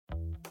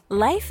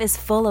Life is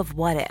full of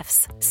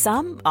what-ifs.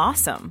 Some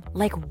awesome,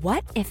 like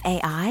what if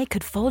AI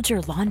could fold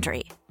your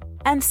laundry?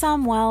 And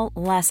some, well,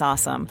 less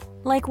awesome,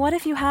 like what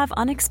if you have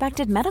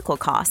unexpected medical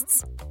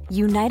costs?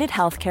 United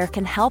Healthcare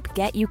can help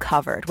get you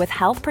covered with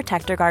Health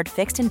Protector Guard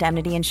fixed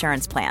indemnity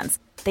insurance plans.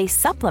 They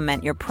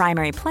supplement your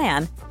primary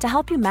plan to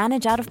help you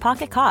manage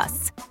out-of-pocket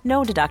costs.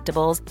 No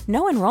deductibles,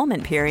 no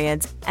enrollment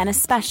periods, and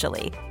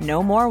especially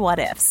no more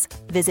what-ifs.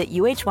 Visit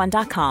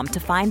uh1.com to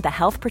find the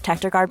Health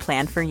Protector Guard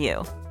plan for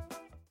you.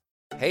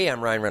 Hey,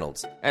 I'm Ryan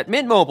Reynolds. At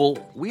Mint Mobile,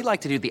 we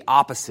like to do the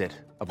opposite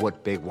of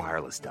what Big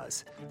Wireless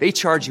does. They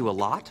charge you a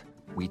lot,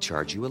 we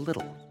charge you a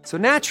little. So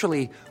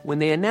naturally, when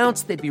they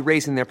announced they'd be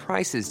raising their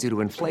prices due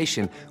to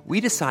inflation,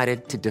 we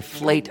decided to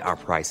deflate our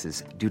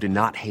prices due to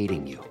not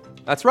hating you.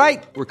 That's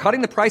right. We're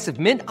cutting the price of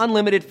Mint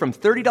Unlimited from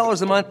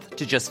 $30 a month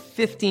to just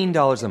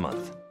 $15 a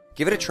month.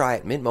 Give it a try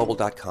at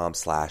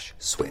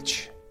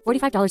mintmobile.com/switch.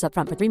 $45 up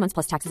front for 3 months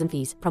plus taxes and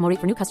fees. Promo rate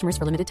for new customers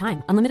for limited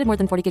time. Unlimited more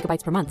than 40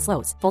 gigabytes per month.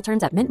 Slows full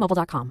terms at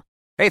mintmobile.com.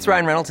 Hey, it's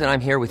Ryan Reynolds, and I'm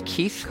here with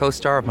Keith,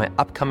 co-star of my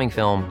upcoming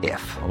film,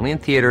 If, only in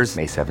theaters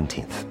May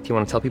 17th. Do you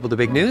want to tell people the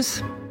big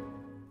news?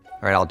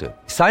 All right, I'll do it.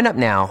 Sign up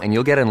now and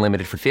you'll get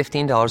unlimited for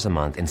 $15 a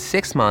month and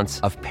 6 months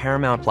of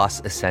Paramount Plus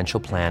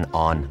Essential Plan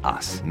on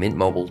us.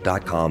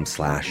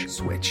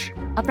 mintmobile.com/switch.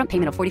 Upfront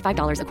payment of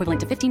 $45 equivalent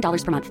to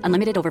 $15 per month.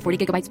 Unlimited over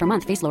 40 gigabytes per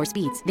month. Face lower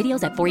speeds.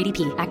 Videos at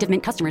 480p. Active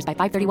Mint customers by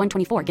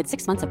 531.24 get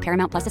 6 months of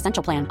Paramount Plus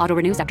Essential Plan. Auto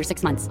renews after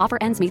 6 months. Offer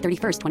ends May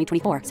 31st,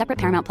 2024. Separate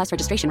Paramount Plus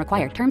registration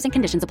required. Terms and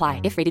conditions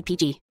apply if rated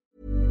PG.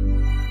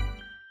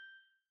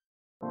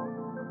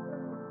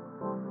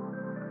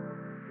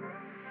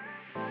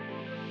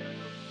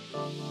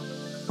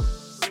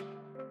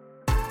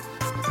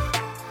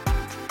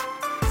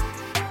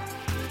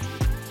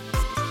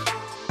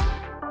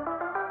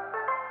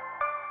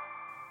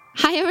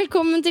 Hei og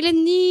velkommen til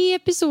en ny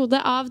episode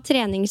av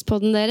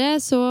Treningspodden dere.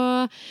 Så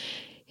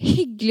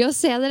hyggelig å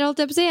se dere, alt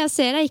jeg på å si. Jeg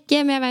ser deg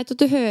ikke, men jeg vet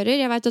at du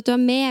hører, jeg vet at du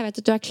er med, jeg vet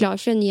at du er klar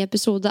for en ny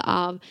episode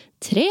av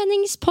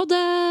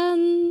Treningspodden.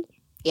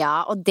 Ja,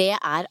 og det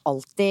er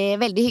alltid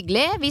veldig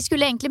hyggelig. Vi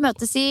skulle egentlig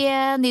møtes i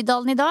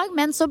Nydalen i dag,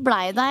 men så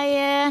ble det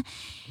en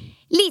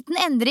liten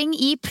endring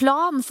i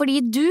plan,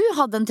 fordi du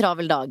hadde en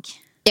travel dag.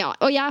 Ja,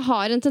 og jeg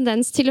har en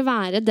tendens til å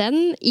være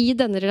den i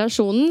denne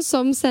relasjonen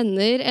som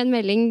sender en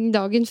melding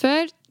dagen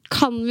før.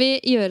 Kan vi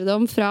gjøre det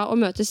om fra å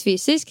møtes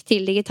fysisk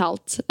til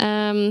digitalt?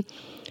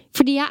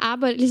 Fordi jeg er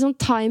bare liksom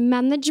time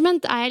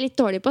management er jeg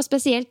litt dårlig på,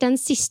 spesielt den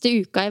siste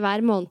uka i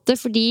hver måned,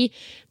 fordi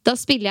da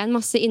spiller jeg en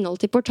masse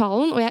innhold til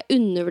portalen, og jeg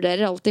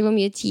undervurderer alltid hvor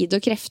mye tid og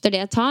krefter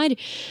det tar.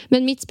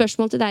 Men mitt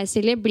spørsmål til deg,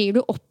 Silje, blir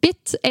du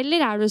oppgitt, eller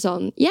er du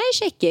sånn, jeg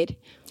sjekker?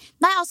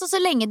 Nei, altså så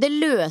lenge det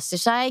løser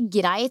seg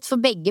greit for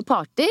begge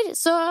parter,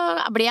 så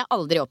blir jeg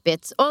aldri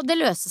oppgitt. Og det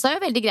løser seg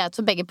jo veldig greit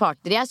for begge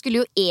parter. Jeg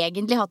skulle jo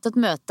egentlig hatt et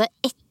møte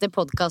etter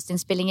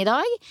podcastinnspilling i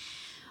dag.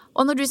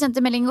 Og når du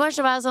sendte melding i går, så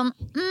var jeg sånn,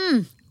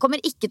 kommer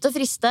ikke til å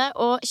friste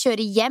å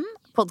kjøre hjem,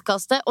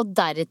 podcaste, og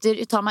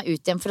deretter ta meg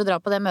ut igjen for å dra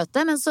på det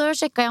møtet. Men så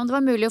sjekket jeg om det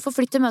var mulig å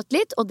forflytte møtet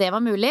litt, og det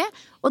var mulig.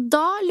 Og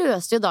da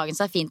løste jo dagen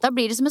seg fint. Da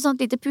blir det som et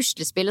sånt lite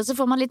puslespill, og så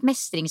får man litt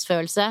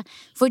mestringsfølelse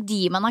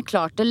fordi man har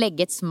klart å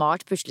legge et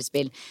smart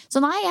puslespill.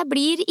 Så nei, jeg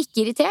blir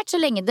ikke irritert så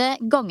lenge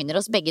det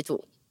gagner oss begge to.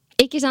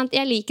 Ikke sant?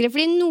 Jeg liker det,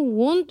 fordi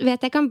noen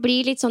vet jeg kan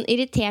bli litt sånn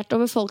irritert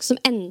over folk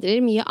som endrer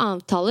mye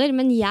avtaler,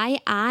 men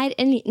jeg er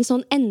en liten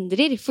sånn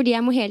endrer, fordi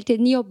jeg må hele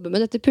tiden jobbe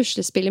med dette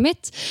puslespillet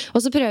mitt, og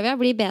så prøver jeg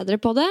å bli bedre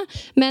på det,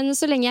 men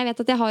så lenge jeg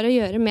vet at jeg har å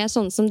gjøre med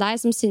sånne som deg,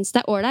 som synes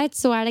det er ordentlig,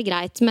 så er det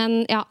greit,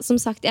 men ja, som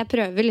sagt, jeg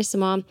prøver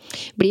liksom å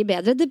bli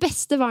bedre. Det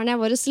beste var når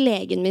jeg var hos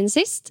legen min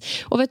sist,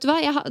 og vet du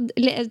hva,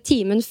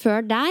 timen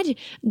før der,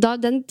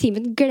 den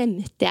timen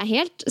glemte jeg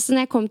helt, så når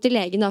jeg kom til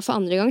legen da for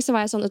andre gang, så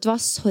var jeg sånn, vet du hva,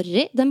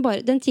 sorry,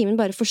 den timen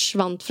bare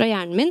forsvant fra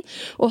hjernen min,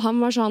 og han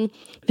var sånn,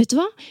 vet du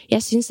hva,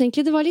 jeg synes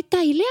egentlig det var litt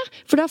deilig, ja.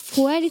 For da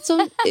får jeg litt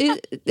sånn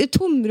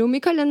tomrom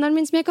i kalenderen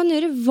min som jeg kan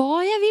gjøre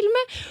hva jeg vil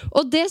med,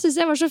 og det synes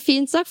jeg var så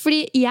fint sagt,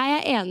 fordi jeg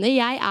er enig,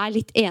 jeg er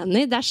litt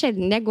enig, det er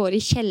sjelden jeg går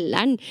i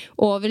kjelleren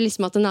over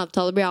liksom at en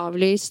avtale blir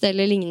avlyst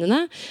eller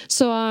lignende,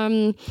 så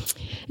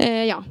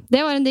ja,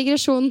 det var en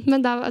digresjon,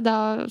 men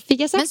da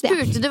fikk jeg sagt det.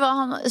 Men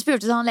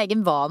spurte du han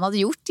legen hva han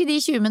hadde gjort i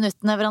de 20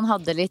 minuttene hvor han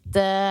hadde litt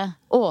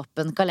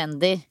åpen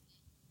kalender?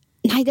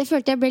 Nei, det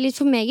følte jeg ble litt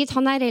for meget.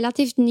 Han er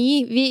relativt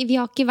ny. Vi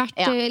har ikke vært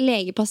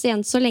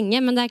legepasient så lenge,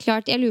 men det er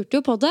klart, jeg lurte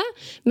jo på det,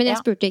 men jeg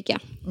spurte ikke.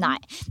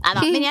 Nei da,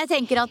 men jeg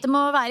tenker at det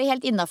må være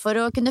helt innenfor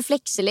å kunne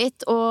flekse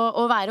litt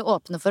og være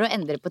åpne for å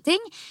endre på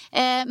ting.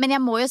 Men jeg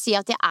må jo si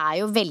at jeg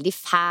er jo veldig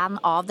fan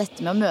av dette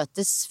med å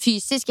møtes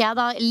fysisk. Jeg er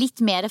da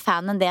litt mer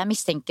fan enn det jeg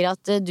mistenker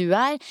at du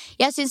er.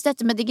 Jeg synes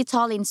dette med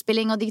digital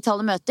innspilling og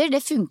digitale møter,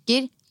 det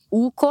funker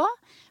ok.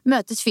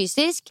 Møtes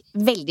fysisk,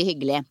 veldig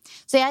hyggelig.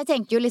 Så jeg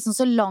tenker jo liksom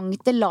så langt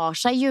det lar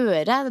seg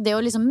gjøre, det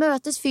å liksom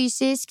møtes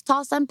fysisk,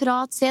 ta seg en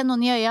prat, se noen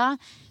i øya,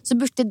 så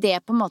burde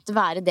det på en måte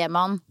være det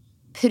man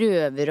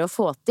prøver å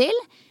få til.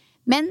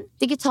 Men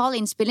digital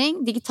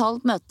innspilling,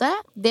 digitalt møte,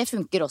 det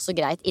funker også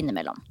greit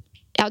innimellom.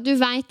 Ja, du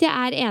vet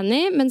jeg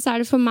enig, men så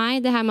det for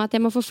meg det her med at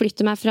jeg må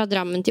forflytte meg fra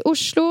Drammen til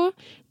Oslo.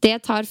 Det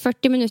tar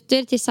 40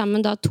 minutter, til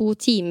sammen da 2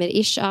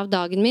 timer-ish av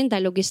dagen min. Det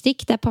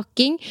logistikk, det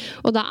pakking,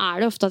 og da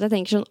det ofte at jeg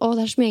tenker sånn,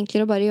 det så mye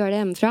enklere å bare gjøre det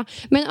hjemmefra.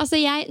 Men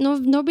altså,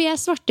 nå blir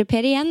jeg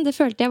svarteper igjen. Det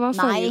følte jeg var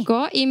forrige uke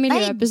også, i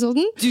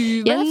miljøepisoden.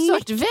 Jeg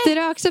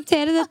nekter å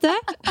akseptere dette.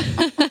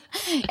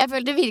 Jeg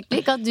følte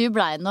virkelig ikke at du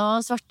ble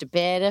noe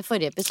svarteper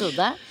forrige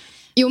episode.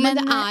 Jo, men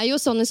det jo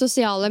sånn i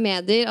sosiale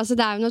medier. Altså,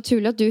 det jo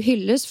naturlig at du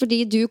hylles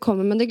fordi du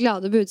kommer med det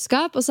glade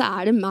budskap, og så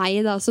det meg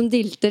da som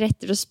dilter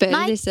etter og spør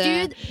disse...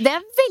 Nei, Gud, det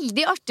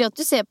veldig artig at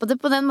du ser på det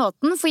på den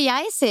måten, for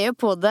jeg ser jo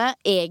på det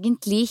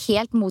egentlig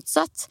helt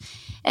motsatt.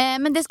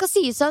 Men det skal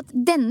sies at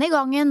denne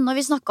gangen, når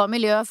vi snakket om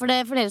miljø, for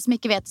dere som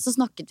ikke vet det, så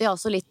snakket vi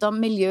altså litt om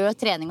miljø,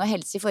 trening og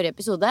helse i forrige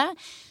episode,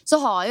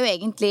 så har jo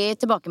egentlig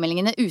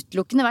tilbakemeldingene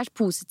utelukkende vært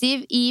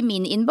positiv i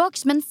min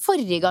inbox, men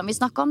forrige gang vi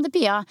snakket om det,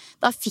 Pia,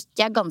 da fikk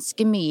jeg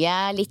ganske mye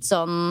litt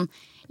sånn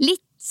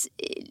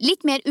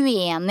litt mer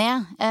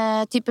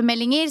uenige type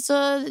meldinger, så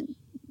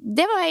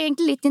det var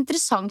egentlig litt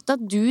interessant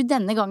at du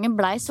denne gangen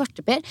ble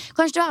svarteper.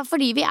 Kanskje det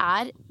fordi det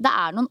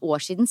noen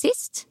år siden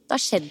sist. Det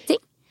har skjedd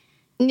ting.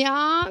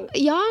 Ja,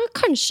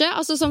 kanskje.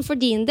 Altså, som for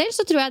din del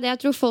så tror jeg det. Jeg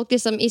tror folk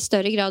liksom i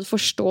større grad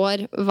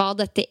forstår hva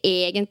dette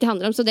egentlig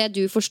handler om. Så det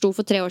du forstod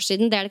for 3 år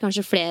siden, det det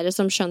kanskje flere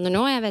som skjønner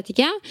nå. Jeg vet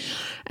ikke.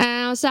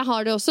 Så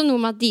har det også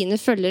noe med at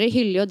dine følgere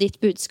hyller jo ditt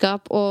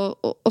budskap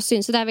og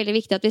synes det veldig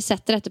viktig at vi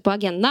setter dette på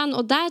agendaen.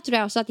 Og der tror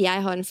jeg også at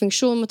jeg har en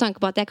funksjon med tanke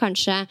på at jeg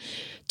kanskje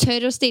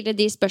tør å stille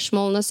de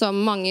spørsmålene som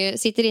mange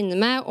sitter inne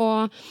med,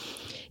 og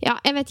ja,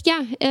 jeg vet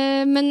ikke,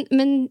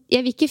 men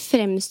jeg vil ikke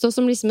fremstå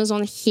som liksom en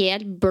sånn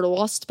helt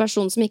blåst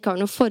person som ikke har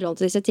noe forhold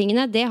til disse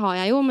tingene. Det har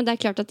jeg jo, men det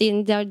klart at i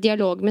en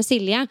dialog med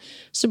Silje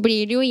så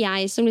blir det jo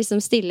jeg som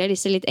liksom stiller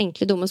disse litt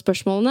enkle, dumme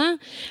spørsmålene.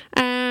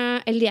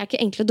 Eller de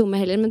ikke enkle og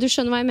dumme heller, men du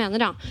skjønner hva jeg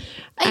mener da.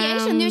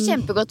 Jeg skjønner jo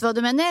kjempegodt hva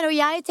du mener, og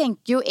jeg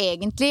tenker jo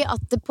egentlig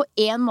at det på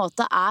en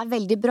måte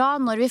veldig bra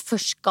når vi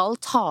først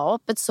skal ta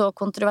opp et så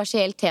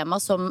kontroversielt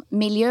tema som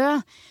miljø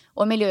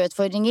og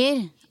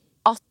miljøutfordringer,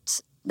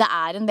 at det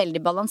en veldig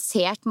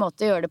balansert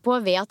måte å gjøre det på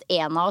ved at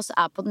en av oss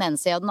på den ene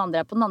siden og den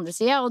andre på den andre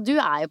siden, og du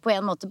jo på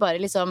en måte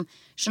bare liksom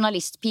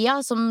journalist-Pia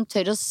som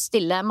tør å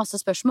stille masse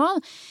spørsmål,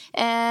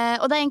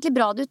 og det egentlig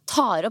bra du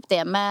tar opp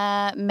det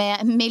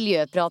med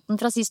miljøpraten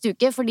fra siste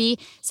uke, fordi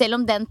selv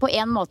om den på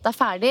en måte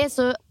ferdig,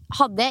 så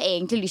hadde jeg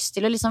egentlig lyst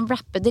til å liksom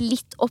rappe det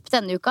litt opp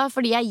denne uka,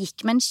 fordi jeg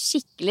gikk med en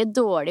skikkelig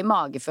dårlig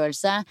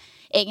magefølelse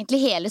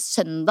egentlig hele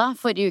søndag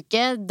forrige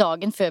uke,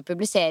 dagen før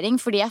publisering,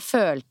 fordi jeg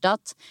følte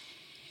at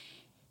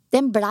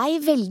den blei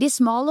veldig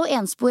smal og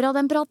enspor av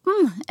den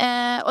praten,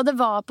 og det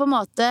var på en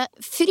måte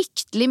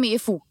fryktelig mye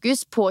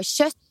fokus på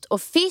kjøtt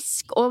og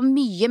fisk, og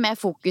mye mer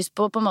fokus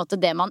på en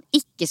måte det man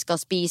ikke skal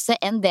spise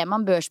enn det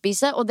man bør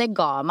spise, og det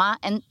ga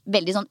meg en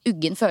veldig sånn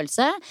uggen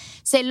følelse,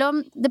 selv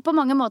om det på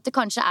mange måter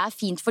kanskje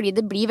fint fordi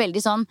det blir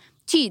veldig sånn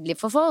tydelig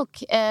for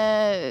folk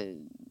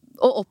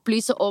å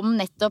opplyse om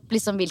nettopp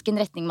liksom hvilken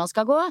retning man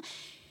skal gå.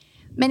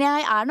 Men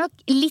jeg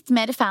nok litt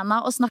mer fan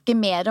av å snakke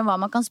mer om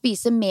hva man kan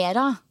spise mer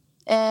av,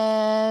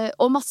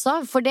 og masse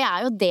av, for det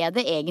jo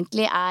det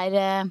egentlig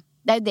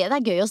det jo det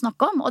gøy å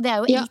snakke om, og det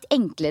jo litt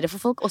enklere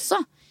for folk også.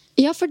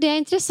 Ja, for det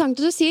interessant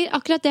at du sier,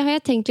 akkurat det har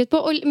jeg tenkt litt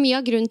på, og mye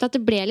av grunnen til at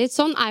det ble litt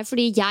sånn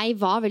fordi jeg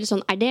var veldig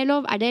sånn, det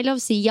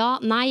lov, si ja,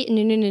 nei,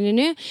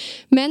 nu.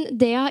 Men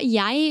det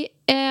jeg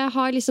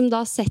har liksom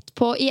da sett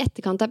på i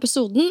etterkant av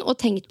episoden og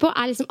tenkt på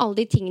liksom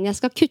alle de tingene jeg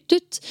skal kutte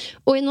ut,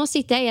 og nå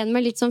sitter jeg igjen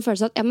med litt sånn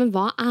følelse at, ja, men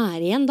hva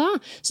igjen da?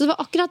 Så det var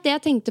akkurat det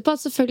jeg tenkte på,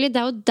 at selvfølgelig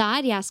det jo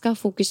der jeg skal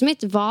ha fokuset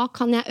mitt. Hva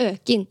kan jeg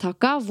øke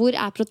inntaket av? Hvor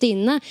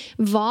proteinene?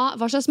 Hva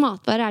slags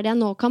matvarer det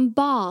jeg nå kan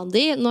bade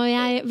i når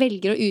jeg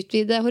velger å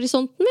utvide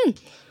horisonten min?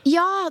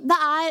 Ja,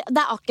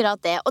 det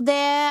akkurat det, og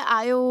det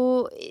jo,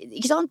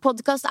 ikke sant,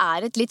 podcast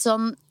et litt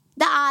sånn,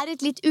 det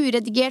et litt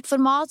uredigert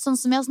format, sånn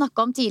som vi har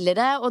snakket om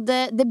tidligere, og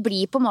det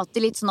blir på en måte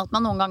litt sånn at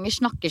man noen ganger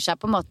snakker seg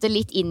på en måte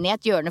litt inn i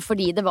et hjørne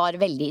fordi det var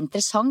veldig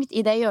interessant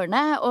i det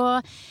hjørnet,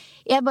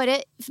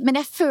 men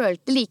jeg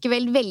følte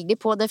likevel veldig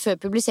på det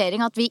før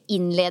publisering at vi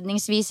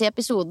innledningsvis i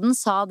episoden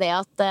sa det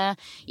at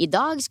i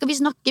dag skal vi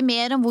snakke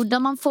mer om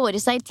hvordan man får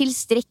i seg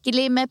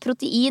tilstrekkelig med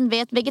protein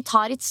ved et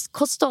vegetarisk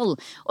kosthold,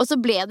 og så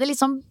ble det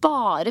liksom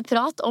bare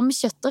prat om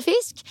kjøtt og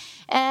fisk,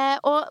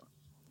 og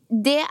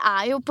det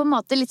jo på en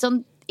måte litt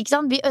sånn, ikke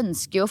sant? Vi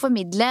ønsker jo å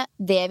formidle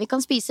det vi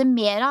kan spise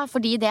mer av,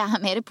 fordi det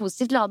mer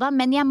positivt ladet.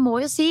 Men jeg må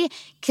jo si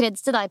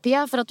kreds til deg,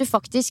 Pia, for at du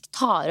faktisk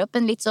tar opp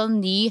en litt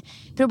sånn ny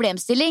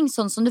problemstilling,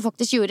 sånn som du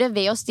faktisk gjorde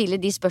ved å stille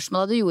de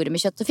spørsmålene du gjorde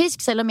med kjøtt og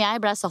fisk, selv om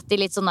jeg ble satt i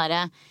litt sånn der,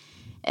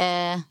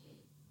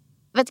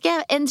 vet ikke,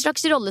 en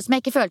slags rolle som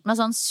jeg ikke følte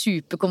meg sånn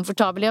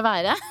superkomfortabel i å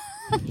være.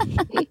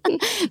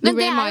 Du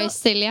blir mais,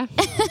 Silje.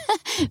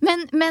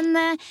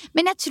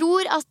 Men jeg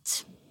tror at,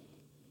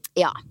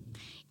 ja,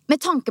 med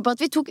tanke på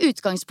at vi tok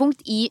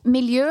utgangspunkt i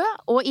miljø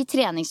og i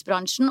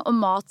treningsbransjen og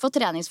mat for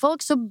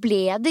treningsfolk, så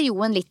ble det jo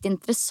en litt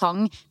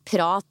interessant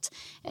prat.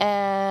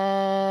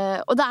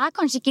 Og det er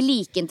kanskje ikke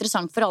like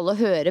interessant for alle å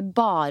høre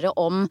bare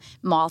om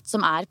mat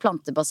som er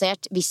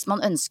plantebasert hvis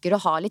man ønsker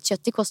å ha litt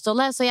kjøtt i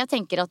kostholdet. Så jeg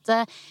tenker at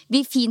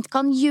vi fint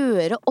kan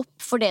gjøre opp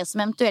for det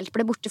som eventuelt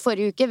ble borte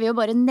forrige uke ved å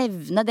bare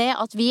nevne det,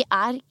 at vi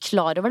er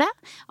klar over det,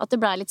 at det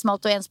ble litt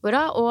smalt og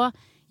ensporet, og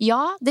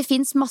ja, det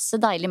finnes masse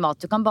deilig mat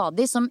du kan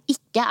bade i som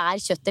ikke er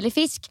kjøtt eller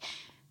fisk,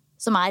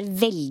 som er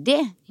veldig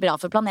bra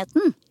for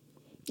planeten.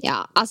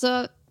 Ja,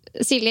 altså,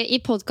 Silje, i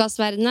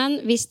podcastverdenen,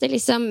 hvis det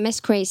liksom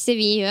mest crazy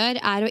vi gjør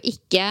er å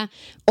ikke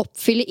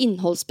oppfylle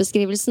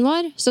innholdsbeskrivelsen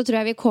vår, så tror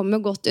jeg vi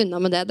kommer godt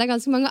unna med det. Det er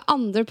ganske mange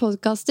andre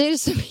podcaster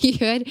som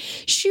gjør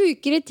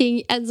sjukere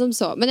ting enn som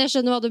så. Men jeg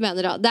skjønner hva du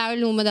mener da. Det er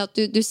jo noe med det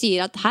at du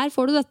sier at her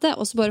får du dette,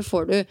 og så bare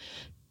får du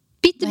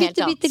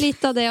bitte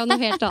litt av det og noe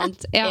helt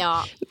annet. Ja.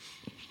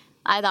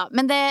 Neida,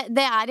 men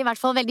det er i hvert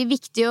fall veldig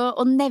viktig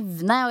å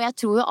nevne, og jeg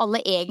tror jo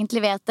alle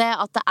egentlig vet det,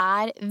 at det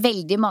er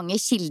veldig mange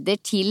kilder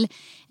til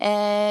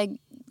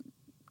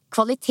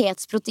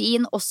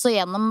kvalitetsprotein også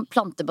gjennom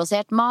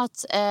plantebasert mat.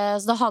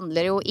 Så det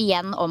handler jo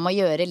igjen om å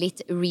gjøre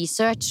litt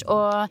research,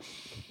 og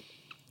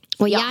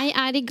jeg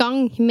er i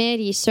gang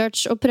med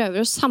research og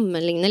prøver å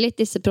sammenligne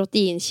litt disse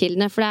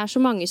proteinkildene, for det er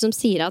så mange som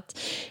sier at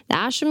det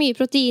er så mye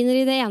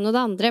proteiner i det ene og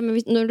det andre, men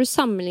når du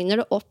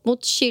sammenligner det opp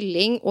mot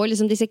kylling og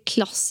liksom disse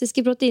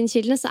klassiske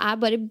proteinkildene, så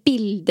er bare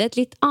bildet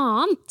et litt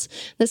annet.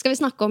 Det skal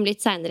vi snakke om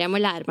litt senere, jeg må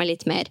lære meg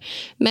litt mer.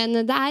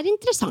 Men det er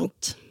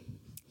interessant.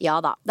 Ja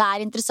da, det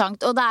er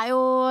interessant, og det er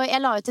jo,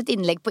 jeg la ut et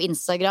innlegg på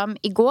Instagram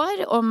i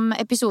går om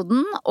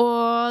episoden,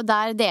 og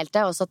der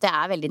delte jeg også at jeg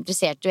er veldig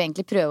interessert i å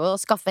egentlig prøve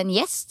å skaffe en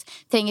gjest.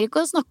 Trenger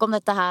ikke å snakke om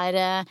dette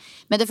her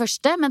med det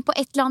første, men på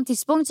et eller annet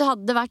tidspunkt så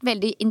hadde det vært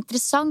veldig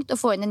interessant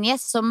å få inn en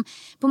gjest som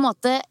på en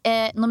måte,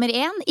 nummer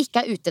 1,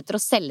 ikke er ute etter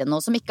å selge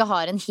noe, som ikke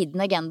har en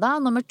hidden agenda,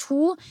 nummer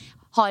 2,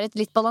 har et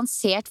litt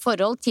balansert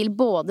forhold til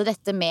både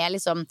dette med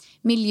liksom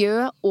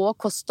miljø og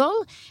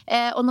kosthold,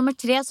 og nummer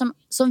 3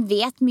 som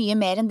vet mye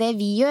mer enn det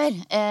vi gjør.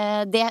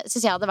 Det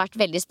synes jeg hadde vært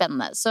veldig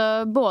spennende. Så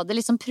både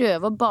liksom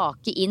prøve å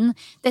bake inn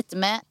dette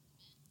med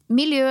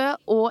miljø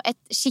og et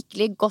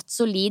skikkelig godt,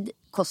 solid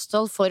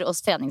kosthold for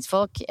oss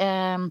treningsfolk.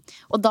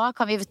 Og da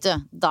kan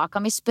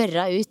vi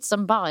spørre ut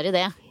som bare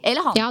det.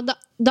 Eller han. Ja,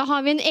 da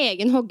har vi en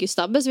egen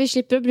hoggestabbe, så vi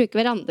slipper å bruke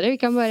hverandre.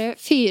 Vi kan bare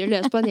fyre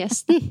løs på en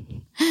gjesten.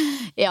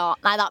 Ja,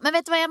 neida. Men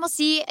vet du hva jeg må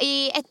si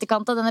i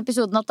etterkant av den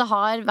episoden, at det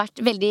har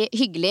vært veldig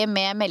hyggelig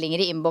med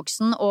meldinger i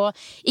innboksen, og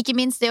ikke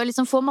minst det å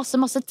liksom få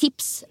masse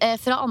tips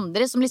fra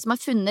andre som liksom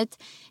har funnet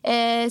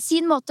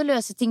sin måte å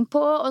løse ting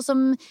på, og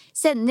som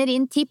sender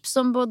inn tips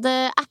om både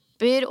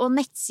apper og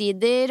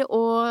nettsider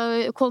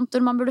og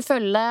kontoer man burde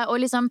følge,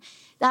 og liksom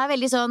det er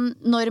veldig sånn,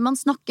 når man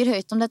snakker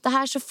høyt om dette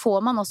her, så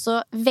får man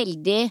også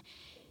veldig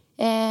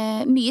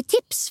mye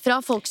tips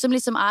fra folk som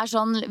liksom er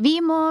sånn, vi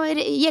må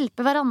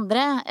hjelpe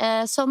hverandre,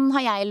 sånn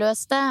har jeg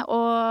løst det,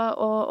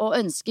 og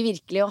ønsker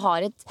virkelig å ha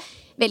et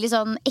veldig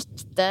sånn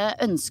ekte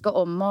ønske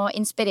om å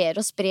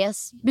inspirere og spre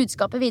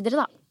budskapet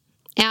videre da.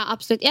 Ja,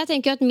 absolutt. Jeg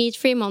tenker at Meat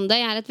Free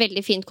Monday er et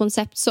veldig fint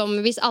konsept som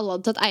hvis alle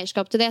hadde tatt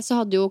eierskap til det, så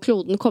hadde jo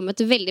kloden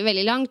kommet veldig,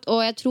 veldig langt,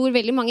 og jeg tror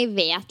veldig mange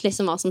vet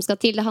liksom hva som skal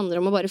til. Det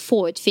handler om å bare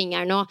få ut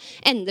fingeren og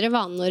endre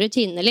vanene og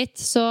rutinene litt.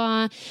 Så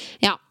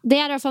ja,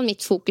 det er i hvert fall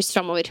mitt fokus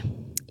fremover.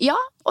 Ja,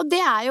 og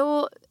det er jo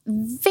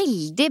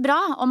veldig bra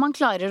om man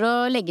klarer å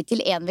legge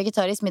til en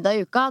vegetarisk middag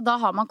i uka. Da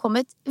har man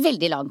kommet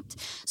veldig langt.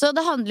 Så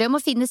det handler jo om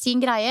å finne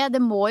sin greie. Det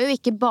må jo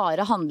ikke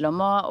bare handle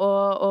om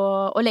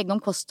å legge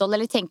om kosthold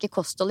eller tenke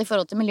kosthold i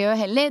forhold til miljø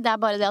heller. Det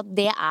er bare det at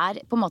det er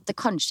på en måte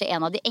kanskje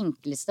en av de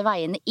enkleste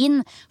veiene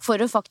inn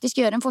for å faktisk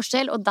gjøre en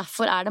forskjell, og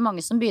derfor er det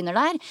mange som begynner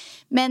der.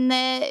 Men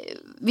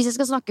hvis jeg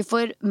skal snakke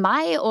for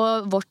meg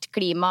og vårt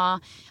klima,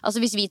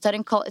 altså hvis vi tar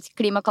en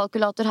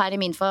klimakalkulator her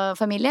i min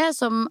familie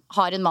som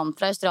har en mann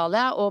fra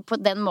Australia, og på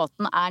den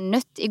måten er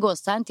nødt i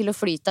gåstegn til å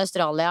fly til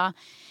Australia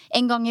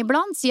en gang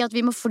iblant, si at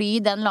vi må fly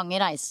den lange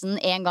reisen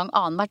en gang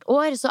annethvert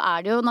år, så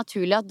er det jo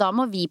naturlig at da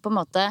må vi på en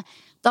måte,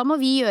 da må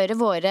vi gjøre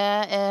våre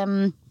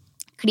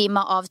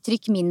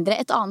klimaavtrykk mindre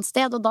et annet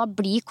sted, og da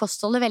blir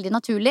kostholdet veldig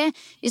naturlig.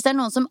 Hvis det er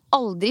noen som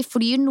aldri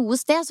flyr noe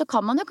sted, så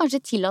kan man jo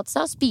kanskje tillate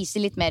seg å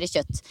spise litt mer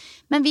kjøtt.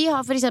 Men vi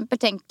har for eksempel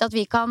tenkt at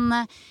vi kan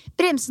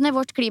bremse ned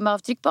vårt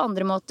klimaavtrykk på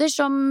andre måter,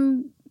 som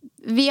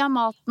via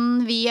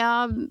maten,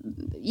 via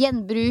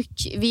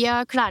gjenbruk,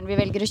 via klærne vi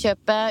velger å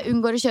kjøpe,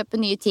 unngår å kjøpe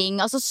nye ting,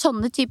 altså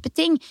sånne type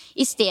ting,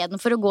 i stedet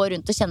for å gå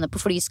rundt og kjenne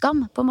på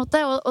flyskam, på en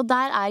måte. Og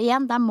der er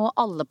igjen, der må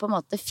alle på en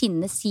måte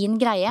finne sin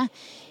greie.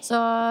 Så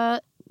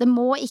det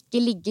må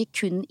ikke ligge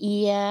kun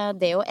i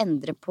det å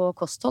endre på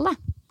kostholdet.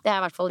 Det er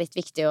i hvert fall litt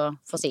viktig å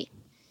få si.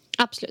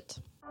 Absolutt.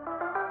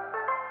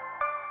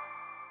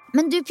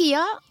 Men du,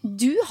 Pia,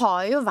 du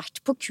har jo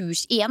vært på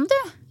kurs igjen, du.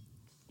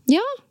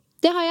 Ja,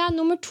 det har jeg.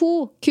 Nummer 2.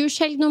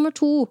 Kurshelg nummer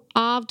 2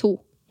 av 2.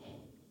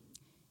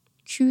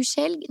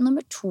 Kurshelg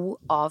nummer 2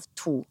 av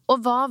 2.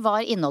 Og hva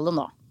var innholdet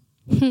nå?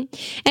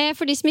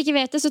 For de som ikke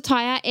vet det, så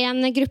tar jeg en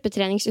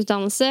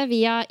gruppetreningsutdannelse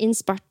via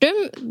Inspartum,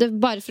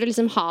 bare for å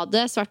liksom ha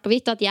det svart på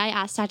hvitt at jeg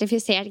er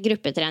sertifisert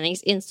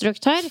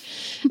gruppetreningsinstruktør,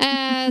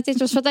 til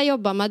tross for at jeg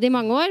jobbet med det i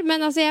mange år.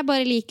 Men altså,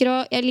 jeg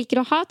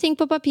liker å ha ting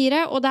på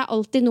papiret, og det er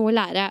alltid noe å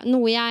lære.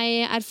 Noe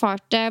jeg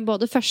erfarte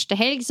både første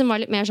helg, som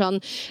var litt mer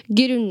sånn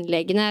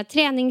grunnleggende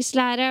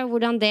treningslære,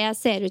 hvordan det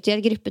ser ut i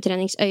et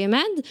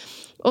gruppetreningsøyemed.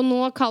 Og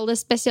nå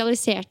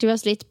spesialiserte vi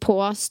oss litt på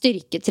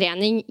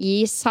styrketrening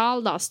i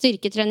sal, da.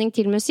 Styrketrening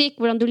til musikk,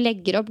 hvordan du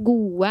legger opp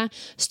gode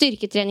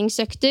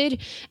styrketreningsøkter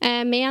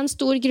med en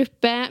stor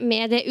gruppe,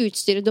 med det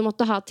utstyret du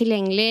måtte ha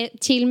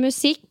tilgjengelig til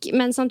musikk,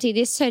 men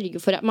samtidig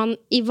sørge for at man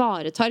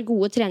ivaretar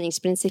gode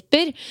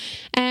treningsprinsipper.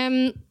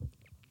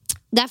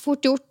 Det er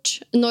fort gjort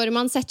når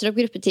man setter opp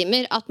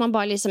gruppetimer at man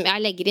bare liksom,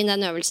 legger inn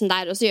den øvelsen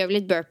der, og så gjør vi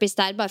litt burpees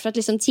der, bare for at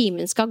liksom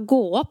timen skal gå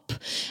opp.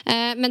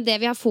 Men det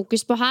vi har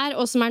fokus på her,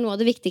 og som er noe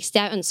av det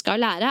viktigste jeg ønsker å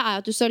lære, er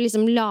at du skal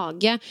liksom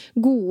lage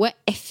gode,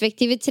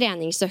 effektive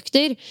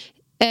treningsøkter,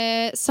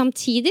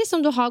 samtidig som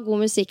du har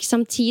god musikk,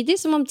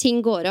 samtidig som om ting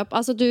går opp.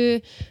 Altså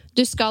du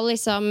skal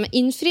liksom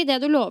innfri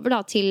det du lover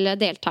da til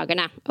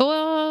deltakerne,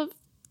 og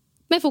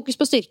med fokus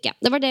på styrke.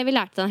 Det var det vi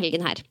lærte denne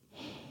helgen her.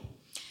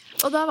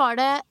 Og da var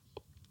det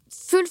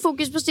full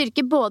fokus på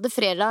styrke både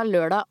fredag,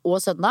 lørdag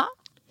og søndag.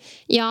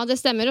 Ja, det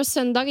stemmer, og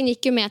søndagen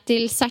gikk jo med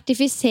til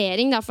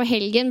sertifisering da, for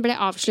helgen ble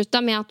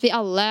avsluttet med at vi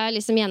alle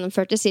liksom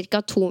gjennomførte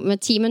cirka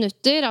 10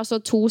 minutter, altså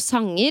 2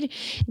 sanger,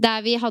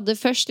 der vi hadde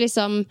først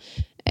liksom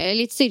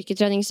litt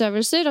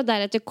styrketreningsøvelser, og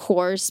deretter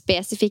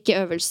core-spesifikke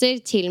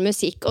øvelser til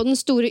musikk. Og den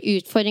store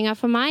utfordringen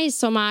for meg,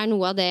 som er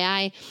noe av det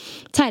jeg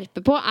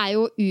terper på, er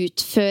jo å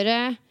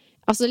utføre,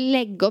 altså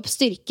legge opp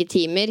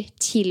styrketimer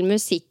til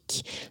musikk,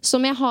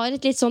 som jeg har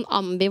et litt sånn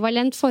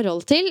ambivalent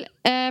forhold til.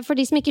 For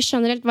de som ikke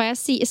skjønner helt hva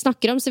jeg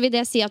snakker om, så vil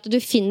det si at du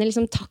finner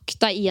liksom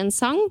takta i en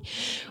sang,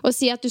 og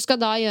si at du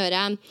skal da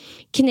gjøre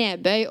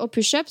knebøy og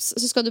push-ups,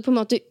 så skal du på en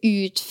måte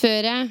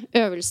utføre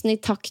øvelsen i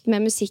takt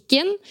med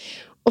musikken,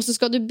 og så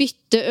skal du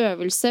bytte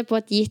øvelse på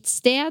et gitt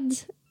sted,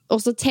 og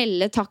så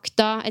telle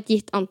takta et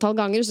gitt antall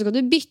ganger, og så skal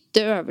du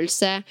bytte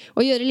øvelse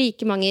og gjøre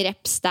like mange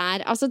reps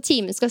der. Altså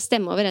timen skal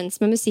stemme overens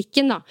med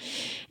musikken da.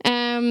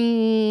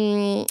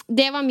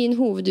 Det var min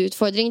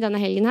hovedutfordring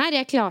denne helgen her.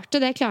 Jeg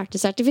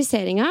klarte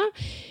sertifiseringen.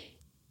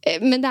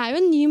 Men det er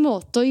jo en ny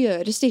måte å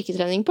gjøre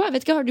styrketrening på. Jeg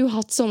vet ikke, har du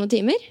hatt sånne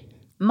timer?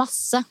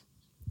 Masse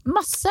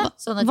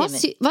sånne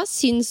timer. Hva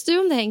syns du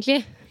om det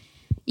egentlig?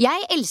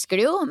 Jeg elsker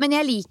det jo, men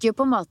jeg liker jo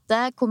på en måte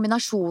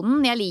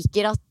kombinasjonen. Jeg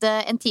liker at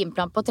en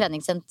timeplan på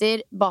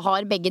treningssenter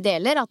har begge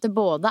deler. At det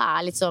både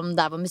er liksom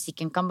der hvor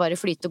musikken kan bare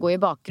flyte og gå i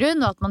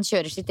bakgrunn, og at man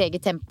kjører sitt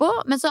eget tempo.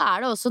 Men så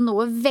er det også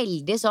noe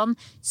veldig sånn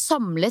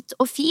samlet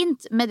og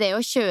fint med det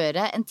å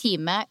kjøre en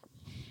time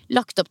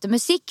lagt opp til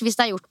musikk,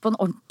 hvis det er gjort på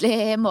en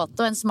ordentlig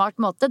måte og en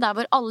smart måte, der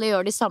hvor alle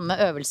gjør de samme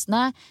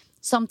øvelsene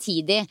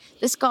samtidig.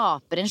 Det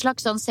skaper en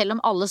slags sånn, selv om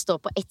alle står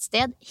på ett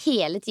sted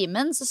hele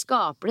timen, så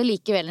skaper det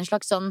likevel en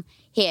slags sånn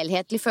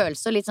helhetlig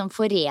følelse og litt sånn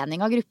forening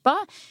av gruppa.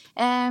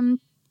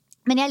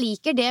 Men jeg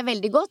liker det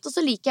veldig godt, og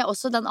så liker jeg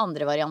også den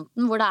andre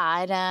varianten hvor det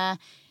er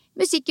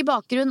musikk i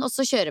bakgrunn, og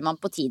så kjører man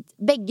på tid.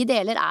 Begge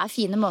deler er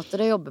fine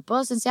måter å jobbe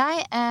på, synes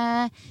jeg.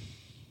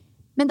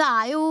 Men det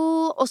er jo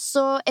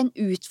også en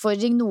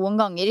utfordring noen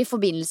ganger i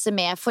forbindelse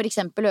med for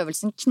eksempel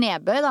øvelsen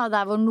knebøy, da,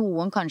 der hvor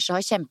noen kanskje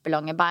har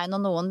kjempelange bein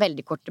og noen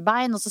veldig korte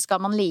bein, og så skal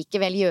man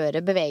likevel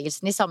gjøre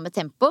bevegelsen i samme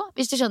tempo,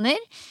 hvis du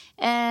skjønner.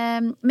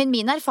 Men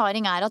min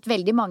erfaring er at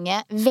veldig mange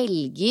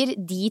velger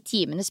de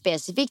timene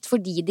spesifikt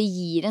fordi det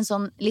gir en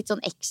sånn, litt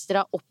sånn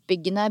ekstra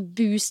oppbyggende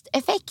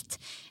boost-effekt.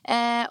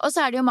 Og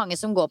så er det jo mange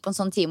som går på en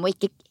sånn time og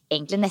ikke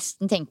egentlig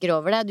nesten tenker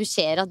over det. Du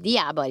ser at de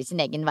er bare i sin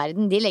egen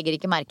verden. De legger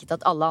ikke merke til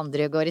at alle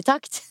andre går i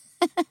takt.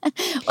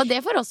 Og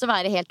det får også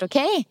være helt ok.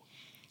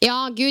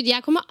 Ja, Gud,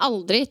 jeg kommer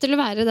aldri til å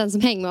være den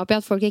som henger meg opp i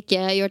at folk ikke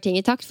gjør ting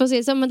i takt, for å si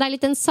det sånn, men det er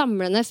litt den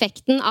samlende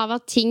effekten av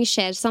at ting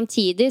skjer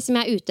samtidig som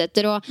jeg er ute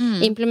etter å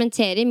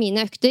implementere i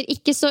mine økter.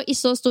 Ikke i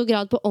så stor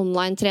grad på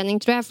online-trening,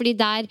 tror jeg, fordi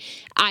der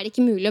er det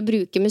ikke mulig å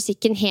bruke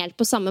musikken helt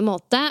på samme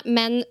måte,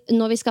 men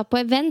når vi skal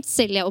på events,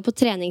 Silje, og på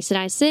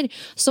treningsreiser,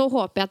 så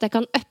håper jeg at jeg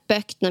kan øppe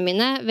øktene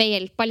mine ved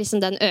hjelp av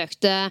liksom den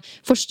økte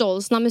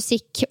forståelsen av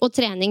musikk og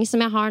trening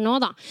som jeg har nå,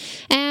 da.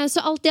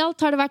 Så alt i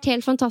alt har det vært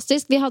helt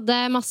fantastisk. Vi hadde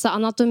masse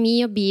anatomi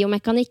og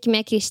biomekanikk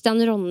med Christian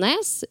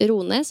Rones,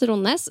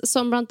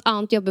 som blant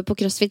annet jobber på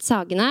CrossFit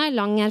Sagene,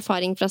 lang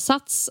erfaring fra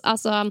Sats.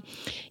 Altså,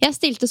 jeg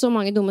stilte så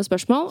mange dumme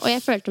spørsmål, og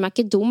jeg følte meg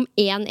ikke dum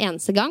en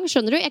eneste gang,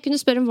 skjønner du? Jeg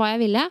kunne spørre om hva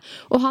jeg ville,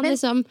 og han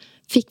liksom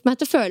fikk meg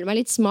til å føle meg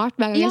litt smart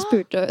hver gang jeg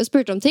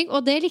spurte om ting,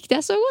 og det likte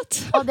jeg så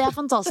godt. Og det er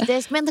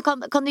fantastisk, men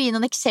kan du gi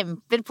noen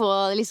eksempler på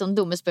liksom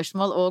dumme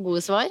spørsmål og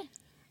gode svar?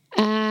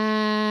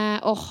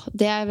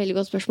 Det er et veldig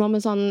godt spørsmål,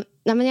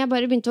 men jeg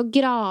bare begynte å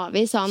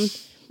grave i sånn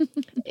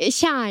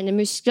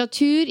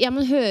kjernemuskulatur. Ja,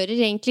 man hører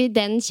egentlig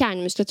den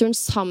kjernemuskulaturen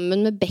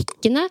sammen med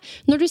bekkenet.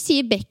 Når du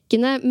sier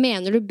bekkenet,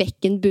 mener du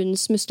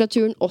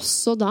bekkenbunnsmuskulaturen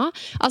også da?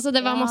 Altså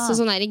det var masse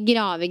sånne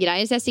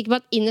gravegreier, så jeg er sikker på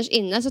at innerst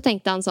inne så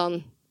tenkte han sånn,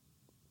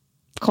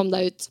 kom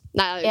deg ut.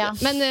 Nei, Ja.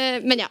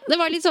 Men ja, det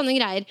var litt sånne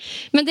greier.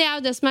 Men det er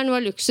jo det som er noe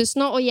av luksus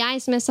nå. Og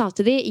jeg, som jeg sa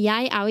til de,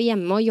 jeg er jo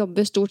hjemme og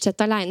jobber stort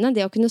sett alene.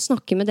 Det å kunne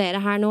snakke med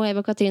dere her nå,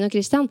 Eva, Katrine og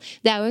Christian,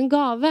 det er jo en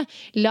gave.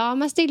 La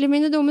meg stille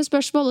mine dumme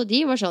spørsmål. Og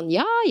de var sånn,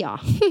 ja.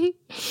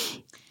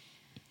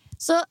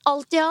 Så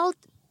alt i alt,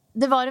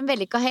 det var en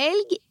vellykket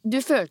helg. Du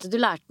følte du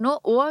lærte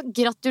noe, og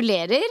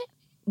gratulerer,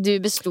 du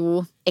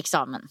besto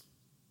eksamen.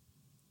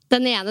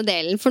 Den ene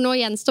delen, for nå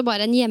gjenstår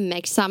bare en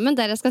hjemmeeksamen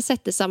der jeg skal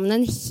sette sammen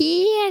en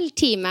hel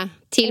time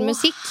til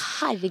musikk.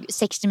 Herregud,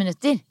 60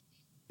 minutter.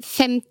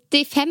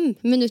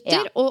 55 minutter,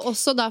 Ja. og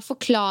også da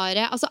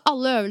forklare, altså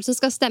alle øvelser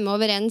skal stemme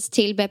overens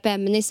til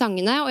BPM-en i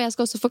sangene, og jeg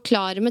skal også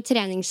forklare med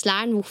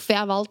treningslæren hvorfor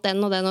jeg har valgt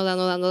den og den og den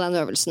og den, og den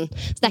øvelsen.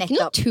 Så det er ikke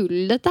noe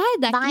tull dette her.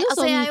 Det er Nei, ikke noe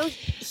altså sånn... jeg er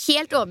jo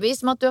helt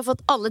overbevist om at du har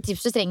fått alle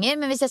tips du trenger,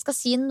 men hvis jeg skal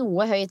si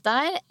noe høyt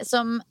der,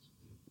 som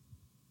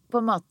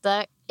på en måte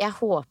jeg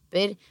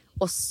håper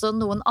også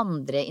noen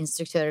andre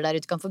instruktører der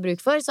ute kan få bruk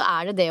for, så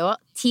er det å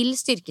til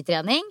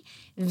styrketrening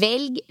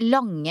velg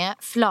lange,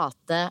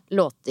 flate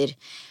låter.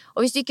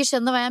 Og hvis du ikke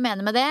skjønner hva jeg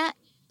mener med det,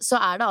 så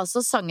er det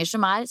altså sanger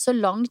som er så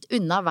langt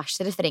unna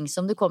vers-refreng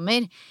som du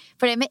kommer.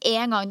 For det med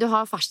en gang du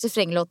har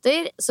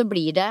vers-refrenglåter, så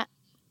blir det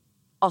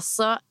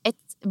altså et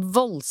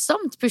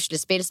voldsomt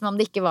puslespill som om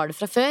det ikke var det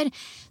fra før.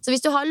 Så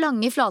hvis du har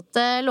lange,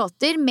 flate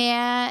låter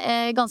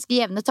med ganske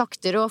jevne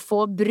takter og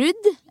få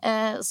brudd,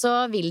 så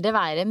vil det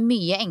være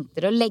mye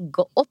enklere å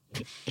legge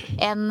opp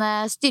en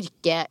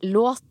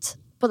styrkelåt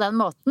på den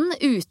måten,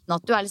 uten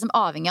at du er liksom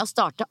avhengig av å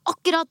starte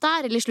akkurat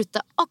der, eller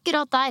slutte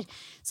akkurat der.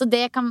 Så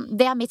det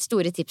er mitt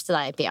store tips til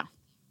deg, Pia.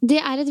 Det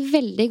er et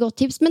veldig godt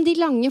tips, men de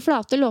lange,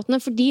 flate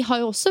låtene, for de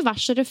har jo også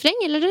vers og refreng,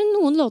 eller er det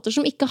noen låter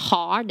som ikke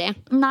har det?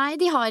 Nei,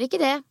 de har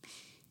ikke det.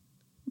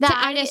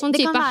 Er det sånn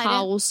type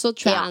house og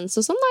trance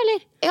og sånn da,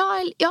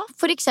 eller? Ja,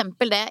 for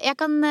eksempel det. Jeg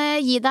kan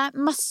gi deg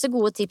masse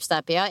gode tips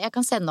der, Pia. Jeg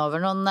kan sende over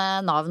noen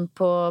navn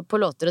på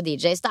låter og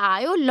DJs. Det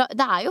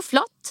er jo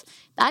flatt.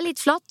 Det er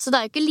litt flatt, så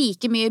det er jo ikke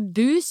like mye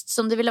boost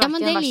som det ville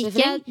vært i en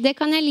versrefreng. Det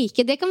kan jeg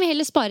like. Det kan vi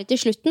heller spare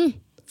til slutten.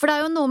 For det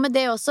er jo noe med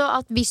det også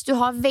at hvis du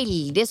har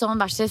veldig sånn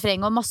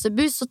vers-refreng og masse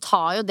boost, så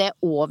tar jo det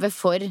over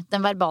for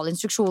den verbale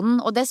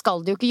instruksjonen, og det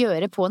skal du jo ikke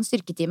gjøre på en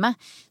styrketime.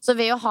 Så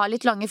ved å ha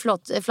litt lange,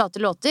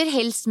 flate låter,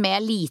 helst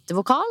med lite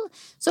vokal,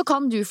 så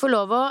kan du få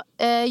lov å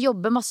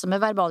jobbe masse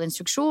med verbal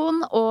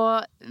instruksjon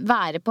og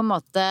være på en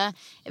måte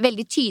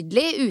veldig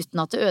tydelig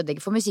uten at det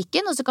ødelegger for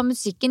musikken, og så kan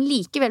musikken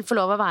likevel få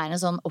lov å være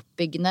en sånn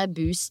oppbyggende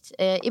boost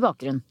i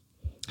bakgrunnen.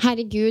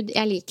 Herregud,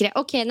 jeg liker det.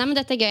 Ok, nei, men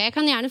dette er gøy. Jeg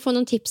kan gjerne få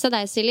noen tips av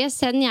deg, Silje.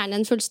 Send gjerne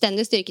en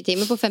fullstendig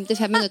styrketime på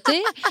 55 minutter.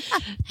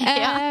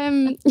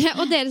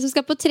 Og dere som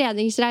skal på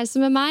treningsreise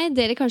med meg,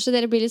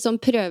 dere blir litt sånn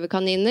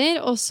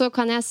prøvekaniner. Og så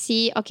kan jeg si,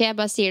 ok, jeg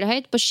bare sier det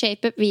høyt, på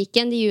Shape Up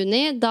Weekend i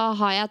juni, da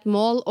har jeg et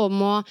mål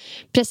om å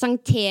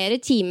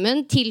presentere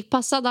timen,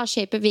 tilpasset da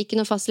Shape Up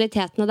Weekend og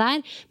fasilitetene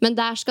der. Men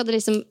der skal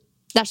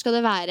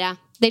det være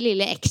det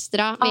lille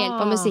ekstra ved hjelp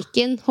av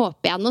musikken,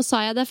 håper jeg. Nå sa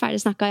jeg det, ferdig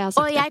snakket, jeg har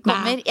sagt og jeg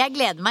kommer, jeg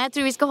gleder meg. Jeg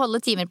tror vi skal holde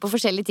timer på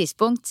forskjellige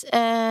tidspunkt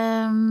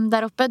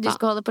der oppe. Du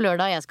skal holde på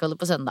lørdag, og jeg skal holde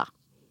på søndag.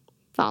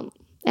 Faen,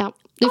 ja.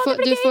 Du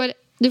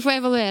får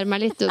evaluere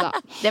meg litt, du da.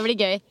 Det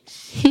blir gøy.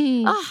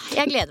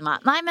 Jeg gleder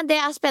meg. Nei, men det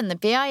er spennende,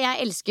 Pia.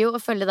 Jeg elsker jo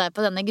å følge deg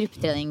på denne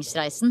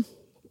gruppetreningsreisen.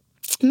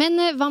 Men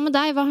hva med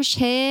deg? Hva har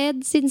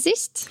skjedd siden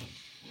sist?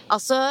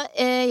 Altså,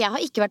 jeg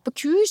har ikke vært på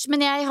kurs, men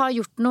jeg har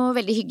gjort noe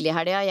veldig hyggelig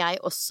her, det har jeg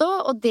også,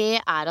 og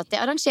det er at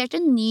jeg arrangerte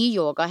en ny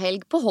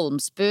yogahelg på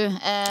Holmsbu,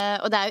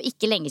 og det er jo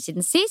ikke lenge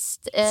siden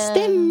sist.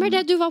 Stemmer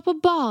det, du var på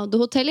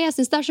badehotellet. Jeg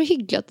synes det er så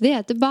hyggelig at det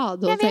heter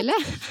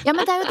badehotellet. Ja,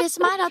 men det er jo det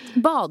som er at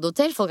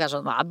badehotell, folk er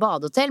sånn, hva er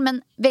badehotell? Men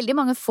veldig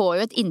mange får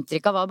jo et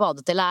inntrykk av hva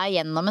badehotellet er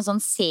gjennom en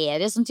sånn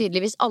serie som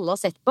tydeligvis alle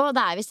har sett på, og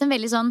det er vist en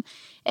veldig sånn,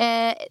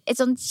 et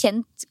sånn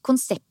kjent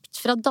konsept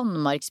fra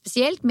Danmark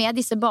spesielt, med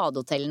disse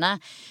badehotellene.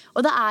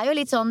 Og det er jo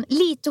litt sånn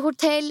lite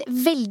hotell,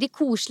 veldig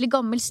koselig,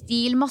 gammel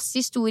stil, masse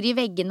historie i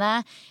veggene,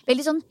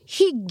 veldig sånn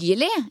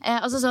hyggelig.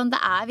 Altså sånn, det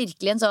er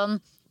virkelig en sånn,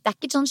 det er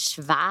ikke et sånn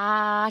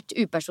svært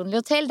upersonlig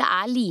hotell, det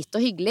er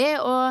lite og hyggelig,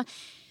 og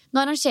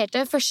nå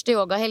arrangerte jeg første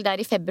yogahelg der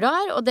i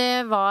februar, og det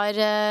var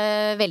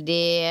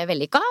veldig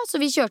vellykket,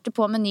 så vi kjørte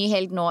på med ny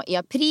helg nå i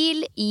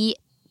april, i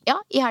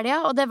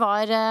helga, og det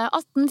var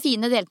 18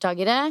 fine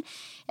deltakere.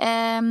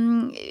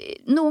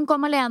 Noen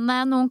kom alene,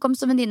 noen kom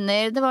som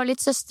venninner, det var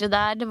litt søstre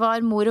der, det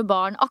var mor og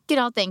barn,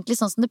 akkurat egentlig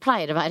sånn som det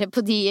pleier å være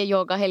på de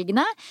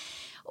yogahelgene.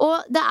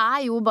 Og det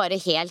er jo bare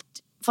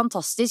helt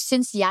fantastisk,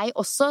 synes jeg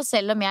også,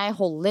 selv om jeg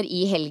holder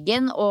i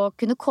helgen, og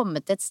kunne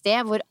komme til et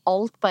sted hvor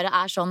alt bare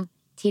er sånn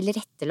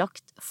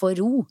tilrettelagt for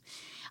ro.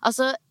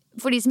 Altså,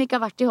 for de som ikke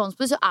har vært i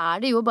Holmsbu, så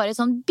er det jo bare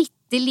sånn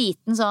bitte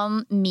liten sånn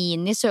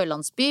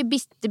mini-sørlandsby,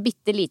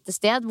 bitte lite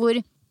sted hvor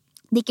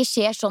det ikke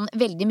skjer sånn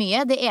veldig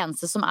mye. Det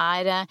eneste som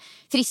er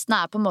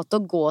fristende er på en måte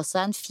å gå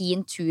seg en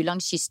fin tur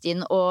langs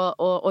kyststien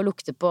og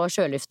lukte på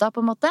sjølufta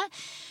på en måte.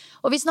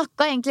 Og vi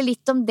snakket egentlig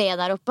litt om det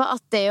der oppe,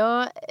 at det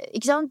jo,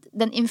 ikke sant,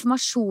 den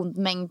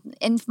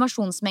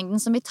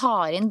informasjonsmengden som vi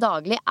tar inn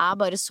daglig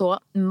bare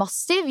så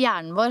massiv.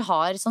 Hjernen vår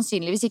har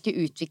sannsynligvis ikke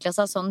utviklet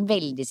seg sånn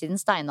veldig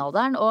siden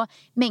steinalderen, og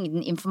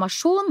mengden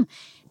informasjon,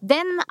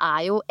 den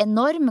jo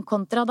enorm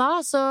kontra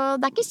da, så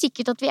det ikke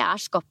sikkert at vi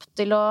skapt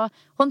til å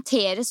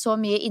håndtere så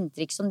mye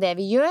inntrykk som det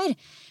vi gjør.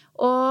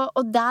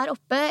 Og der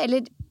oppe,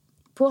 eller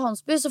på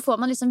Hånsbu, så får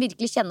man liksom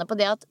virkelig kjenne på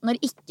det at når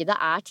ikke det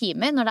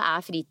timer, når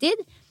det fritid,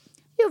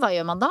 jo, hva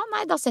gjør man da?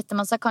 Nei, da setter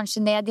man seg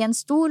kanskje ned i en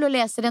stol og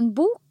leser en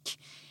bok,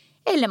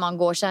 eller man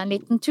går seg en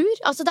liten tur.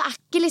 Altså, det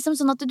ikke liksom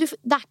sånn at det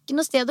ikke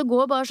noe sted å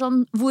gå bare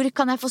sånn, hvor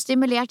kan jeg få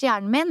stimulert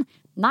hjernen min?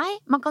 Nei,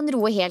 man kan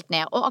roe helt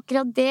ned, og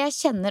akkurat det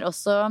kjenner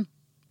også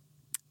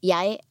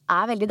jeg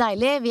veldig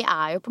deilig. Vi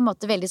jo på en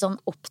måte veldig sånn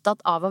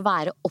opptatt av å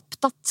være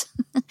opptatt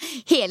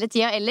hele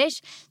tiden ellers.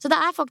 Så det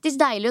faktisk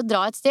deilig å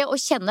dra et sted og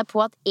kjenne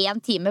på at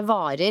 1 time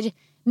varer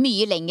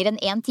mye lenger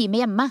enn 1 time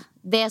hjemme.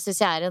 Det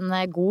synes jeg en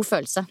god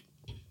følelse.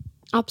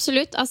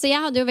 Absolutt. Altså, jeg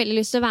hadde jo veldig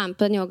lyst til å være med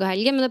på den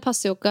yogahelgen, men det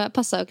passet jo ikke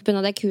på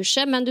grunn av det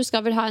kurset. Men du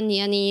skal vel ha en ny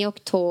en i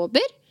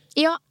oktober?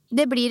 Ja,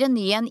 det blir en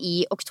ny en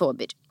i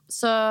oktober.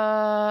 Så,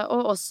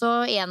 og også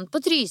en på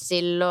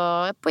Trysil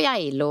og på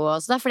Geilo,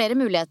 så det flere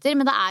muligheter,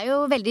 men det jo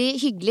veldig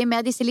hyggelig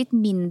med disse litt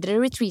mindre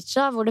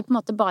retreatsa, hvor det på en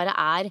måte bare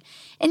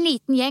en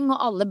liten gjeng, og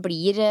alle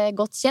blir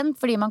godt kjent,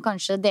 fordi man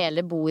kanskje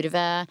deler bord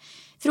ved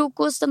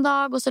frokost en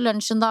dag, og så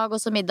lunsj en dag, og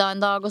så middag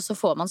en dag, og så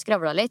får man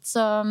skravla litt,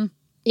 så...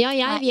 Ja,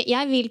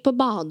 jeg vil på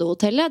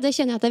badehotellet, det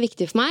kjenner jeg at det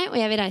viktig for meg, og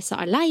jeg vil reise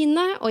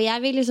alene, og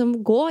jeg vil liksom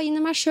gå inn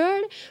i meg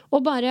selv,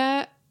 og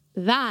bare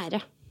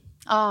være.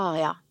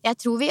 Ja, jeg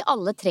tror vi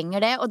alle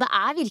trenger det, og det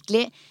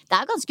virkelig, det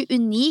ganske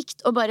unikt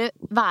å bare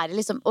være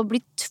liksom, å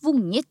bli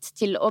tvunget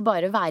til å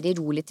bare være i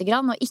ro litt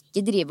grann, og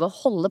ikke drive og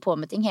holde på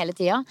med ting hele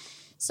tiden.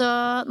 Så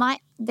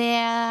nei,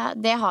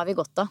 det har vi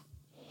godt av.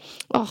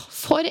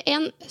 For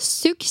en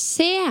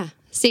suksess,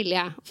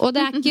 Silje. Og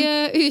det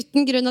ikke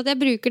uten grunn at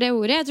jeg bruker det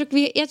ordet.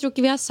 Jeg tror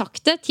ikke vi har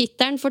sagt det.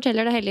 Tittelen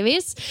forteller det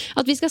heldigvis.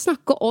 At vi skal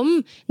snakke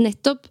om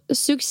nettopp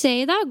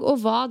suksess i dag, og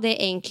hva det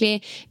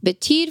egentlig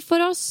betyr for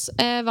oss.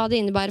 Hva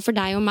det innebærer for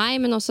deg og meg,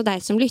 men også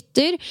deg som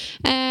lytter.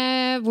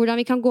 Hvordan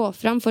vi kan gå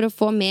fram for å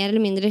få mer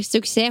eller mindre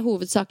suksess,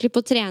 hovedsakelig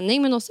på trening,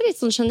 men også litt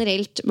sånn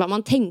generelt hva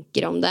man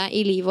tenker om det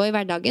i livet og i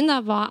hverdagen. Da.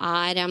 Hva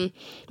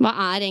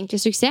egentlig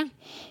suksess?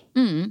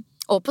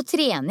 Og på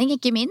trening,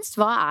 ikke minst.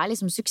 Hva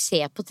liksom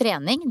suksess på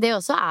trening? Det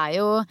også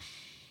jo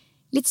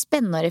litt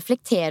spennende å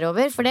reflektere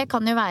over, for det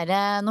kan jo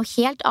være noe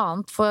helt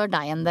annet for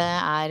deg enn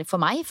det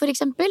for meg, for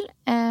eksempel.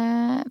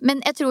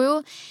 Men jeg tror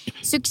jo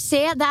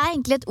suksess, det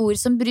egentlig et ord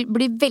som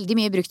blir veldig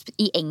mye brukt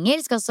i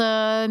engelsk. Altså,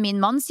 min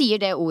mann sier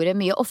det ordet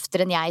mye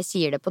oftere enn jeg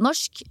sier det på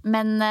norsk,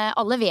 men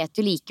alle vet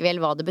jo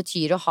likevel hva det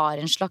betyr og har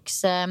en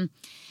slags...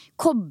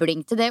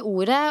 kobling til det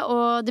ordet,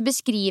 og det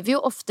beskriver jo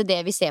ofte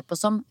det vi ser på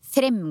som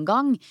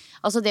fremgang.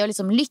 Altså det å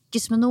liksom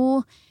lykkes med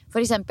noe, for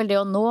eksempel det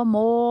å nå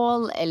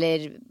mål,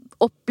 eller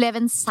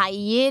oppleve en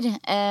seier.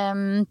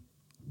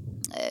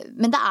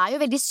 Men det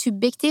jo veldig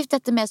subjektivt,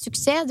 dette med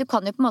suksess. Du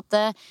kan jo på en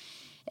måte...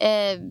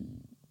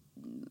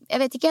 jeg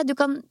vet ikke,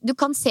 du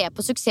kan se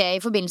på suksess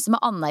i forbindelse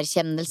med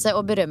anerkjennelse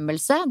og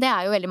berømmelse. Det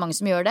jo veldig mange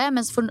som gjør det,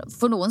 mens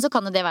for noen så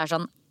kan det være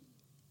sånn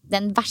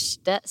den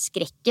verste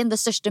skrekken, det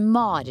største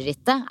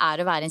marerittet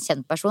å være en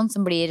kjent person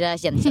som blir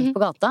kjent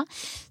på gata.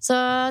 Så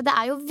det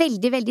jo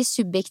veldig, veldig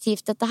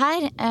subjektivt dette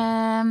her.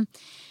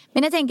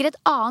 Men jeg tenker et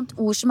annet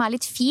ord som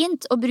litt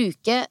fint å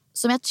bruke,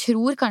 som jeg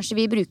tror kanskje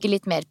vi bruker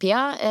litt mer,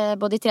 Pia,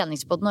 både i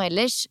treningspodden og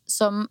ellers,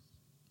 som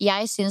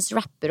jeg synes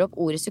rapper opp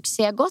ordet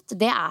suksess godt,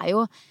 det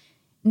jo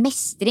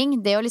mestring.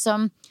 Det å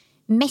liksom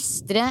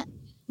mestre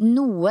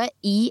noe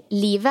i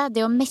livet,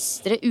 det å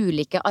mestre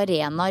ulike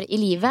arenaer i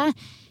livet,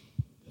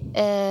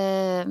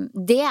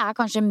 det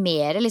kanskje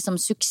mer liksom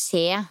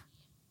suksess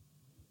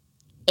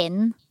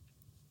enn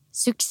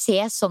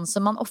suksess sånn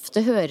som man ofte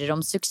hører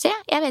om suksess.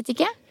 Jeg vet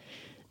ikke.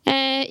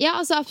 Ja,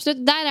 altså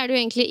absolutt. Der du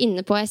egentlig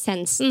inne på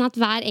essensen, at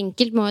hver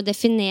enkelt må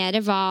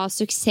definere hva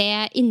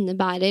suksess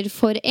innebærer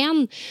for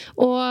en.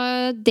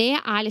 Og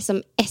det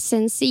liksom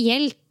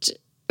essensielt,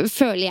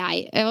 føler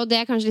jeg, og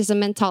det kanskje liksom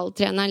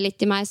mentaltreneren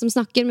litt i meg som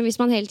snakker, men hvis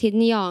man hele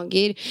tiden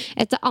jager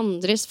etter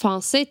andres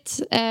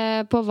fasit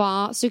på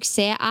hva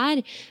suksess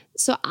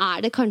så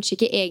det kanskje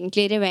ikke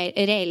egentlig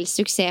reell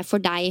suksess for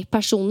deg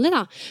personlig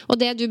da. Og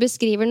det du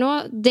beskriver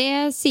nå,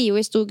 det sier jo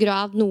i stor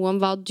grad noe om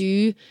hva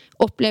du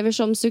opplever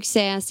som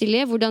suksess,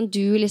 Silje, hvordan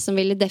du liksom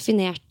ville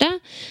definert det.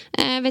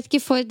 Vet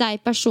ikke for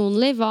deg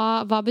personlig,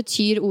 hva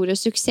betyr ordet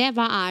suksess?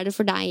 Hva det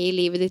for deg i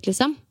livet ditt,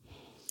 liksom?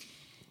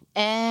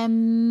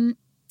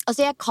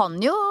 Altså, jeg kan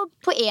jo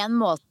på en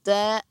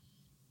måte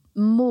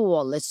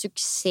måle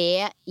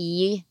suksess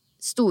i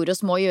store og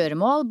små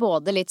gjøremål,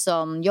 både litt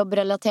sånn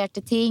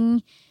jobbrelaterte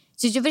ting.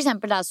 Synes jo for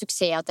eksempel det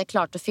suksess at jeg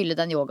klarte å fylle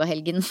den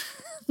yogahelgen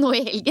nå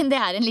i helgen. Det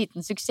en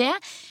liten suksess.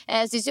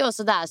 Synes jo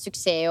også det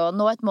suksess å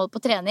nå et mål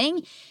på trening.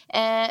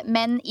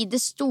 Men i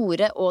det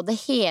store og det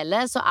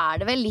hele så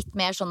det vel litt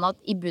mer sånn at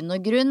i bunn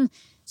og grunn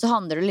så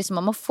handler det liksom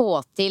om å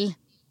få til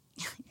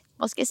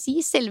hva skal jeg si,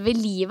 selve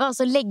livet,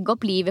 altså legge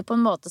opp livet på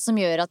en måte som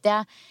gjør at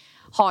jeg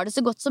har det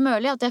så godt som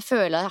mulig, at jeg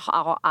føler at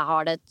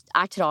jeg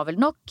er travel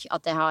nok,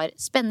 at jeg har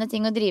spennende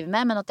ting å drive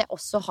med, men at jeg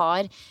også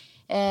har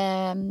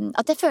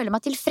at jeg føler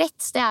meg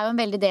tilfreds. Det er jo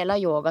en veldig del av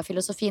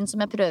yogafilosofien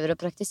som jeg prøver å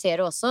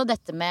praktisere også,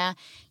 dette med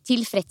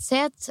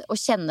tilfredshet og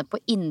kjenne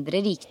på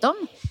indre rikdom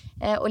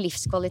og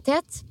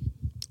livskvalitet.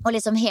 Og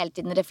liksom hele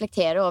tiden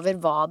reflektere over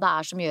hva det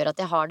er som gjør at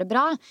jeg har det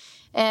bra.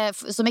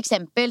 Som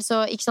eksempel,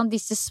 så ikke sant,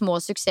 disse små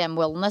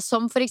suksessmålene,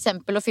 som for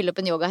eksempel å fylle opp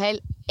en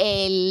yogahell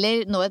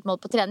eller nå et mål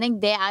på trening,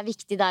 det er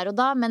viktig der og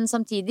da, men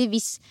samtidig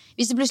hvis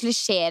det plutselig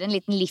skjer en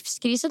liten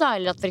livskrise da,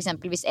 eller at for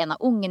eksempel hvis en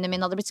av ungene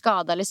mine hadde blitt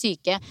skadet eller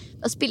syke,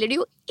 da spiller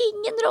det jo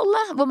ingen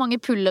rolle hvor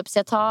mange pull-ups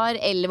jeg tar,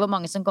 eller hvor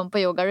mange som kommer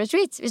på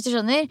yoga-retreat, hvis du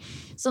skjønner.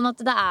 Sånn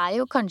at det er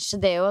jo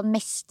kanskje det å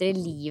mestre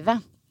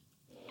livet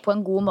på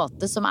en god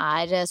måte som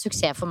er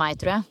suksess for meg,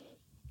 tror jeg.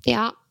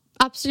 Ja,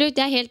 absolutt,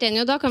 jeg er helt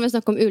enig, og da kan vi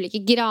snakke om ulike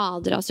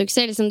grader av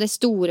suksess, liksom det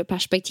store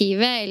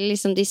perspektivet, eller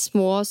liksom de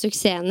små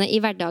suksessene i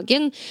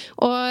hverdagen.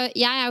 Og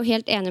jeg er jo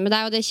helt enig med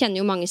deg, og det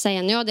kjenner jo mange seg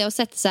igjen i, og det å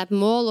sette seg et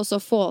mål, og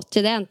så få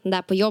til det, enten det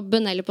er på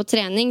jobben eller på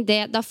trening,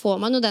 da får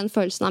man jo den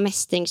følelsen av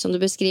mestring som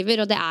du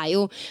beskriver, og da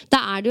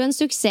er det jo en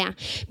suksess.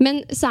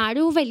 Men så er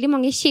det jo veldig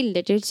mange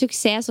kilder til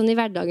suksess sånn i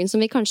hverdagen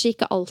som vi kanskje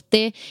ikke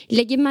alltid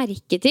legger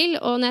merke til,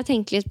 og når jeg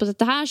tenker litt på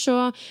dette her,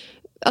 så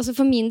altså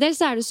for min del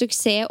så er det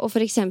suksess å for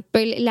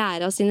eksempel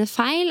lære av sine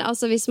feil.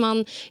 Altså hvis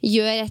man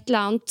gjør et eller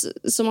annet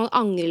som man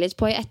angrer litt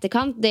på i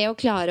etterkant, det å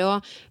klare å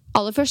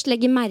aller først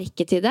legge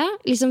merke til det,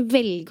 liksom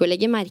velge å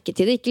legge merke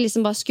til det, ikke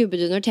liksom bare skubbe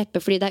det under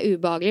teppet fordi det er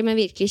ubehagelig,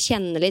 men virkelig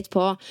kjenne litt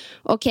på,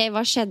 ok,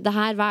 hva skjedde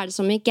her, hva er det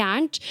som gikk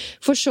gærent,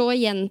 for så å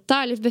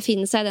gjenta eller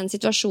befinne seg i den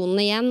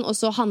situasjonen igjen, og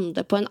så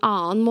handle på en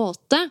annen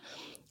måte.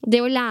 Det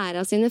å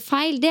lære av sine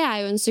feil, det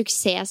er jo en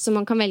suksess som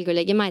man kan velge å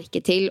legge merke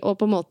til og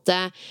på en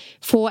måte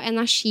få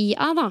energi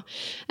av da.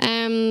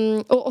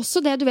 Og også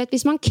det, du vet,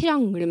 hvis man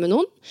krangler med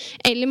noen,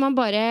 eller man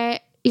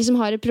bare liksom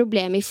har et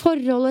problem i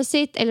forholdet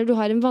sitt, eller du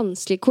har en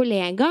vanskelig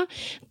kollega,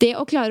 det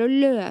å klare å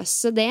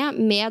løse det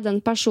med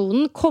den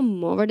personen,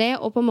 komme over det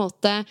og på en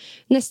måte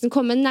nesten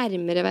komme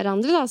nærmere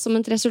hverandre da, som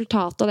et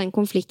resultat av den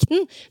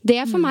konflikten,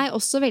 det er for meg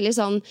også veldig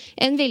sånn,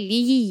 en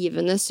veldig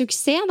givende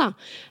suksess da,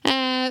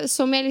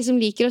 som jeg liksom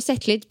liker å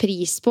sette litt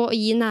pris på og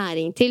gi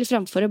næring til,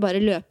 fremfor å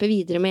bare løpe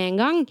videre med en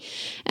gang.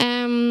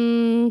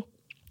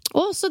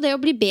 Og også det å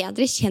bli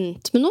bedre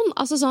kjent med noen.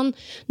 Altså sånn,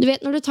 du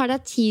vet, når du tar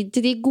deg tid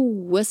til de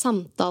gode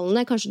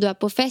samtalene, kanskje du er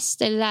på fest,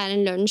 eller det er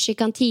en lunsj i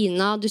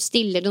kantina, du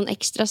stiller noen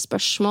ekstra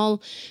spørsmål,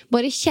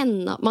 bare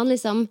kjenne at man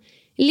liksom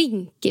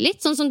linker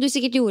litt, sånn som du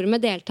sikkert gjorde med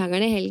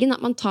deltakerne i helgen,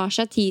 at man tar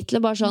seg tid til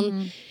å bare sånn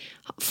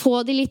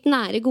få de litt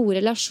nære, gode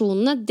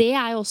relasjonene. Det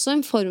er jo også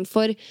en form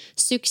for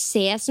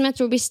suksess som jeg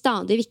tror blir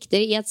stadig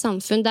viktigere i et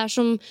samfunn der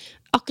som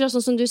akkurat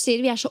sånn som du sier,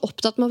 vi er så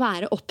opptatt med å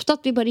være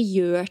opptatt, vi bare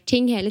gjør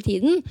ting hele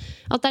tiden,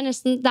 at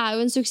det er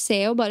jo en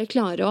suksess å bare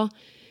klare å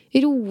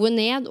roe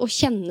ned og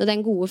kjenne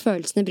den gode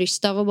følelsen i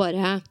brystet av å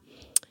bare,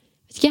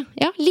 vet ikke,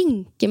 ja,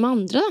 linke med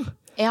andre da.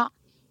 Ja,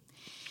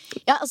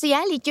 altså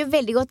jeg liker jo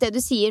veldig godt det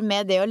du sier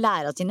med det å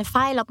lære av sine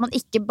feil, at man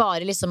ikke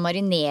bare liksom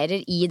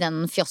marinerer i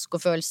den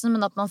fiaskofølelsen,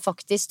 men at man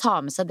faktisk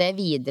tar med seg det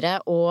videre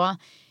og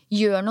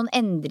gjør noen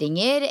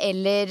endringer,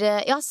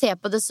 eller ja, se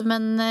på det som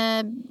en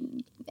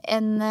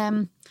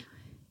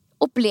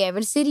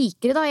opplevelse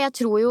rikere da. Jeg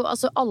tror jo,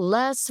 altså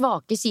alle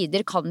svake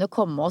sider kan jo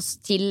komme oss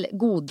til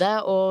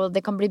gode, og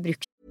det kan bli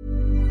brukt.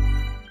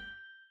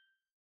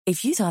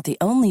 If you thought the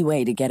only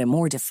way to get a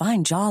more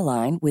defined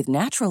jawline with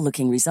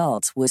natural-looking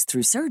results was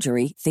through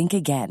surgery, think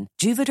again.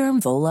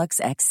 Juvederm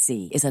Volux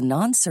XC is a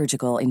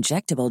non-surgical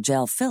injectable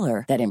gel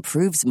filler that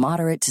improves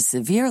moderate to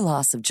severe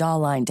loss of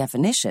jawline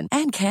definition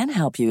and can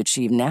help you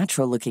achieve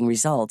natural-looking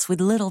results with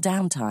little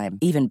downtime.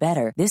 Even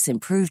better, this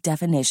improved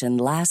definition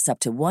lasts up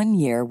to 1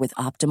 year with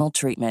optimal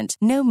treatment.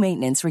 No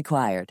maintenance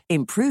required.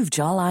 Improve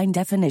jawline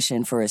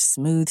definition for a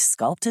smooth,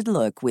 sculpted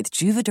look with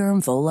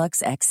Juvederm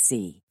Volux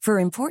XC. For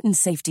important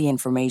safety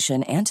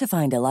information and to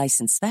find a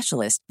licensed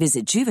specialist,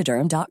 visit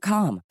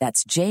Juvederm.com.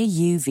 That's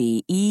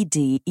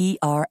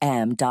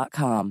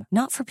Juvederm.com.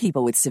 Not for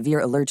people with severe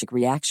allergic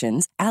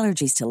reactions,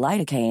 allergies to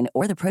lidocaine,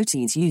 or the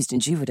proteins used in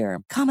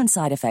Juvederm. Common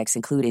side effects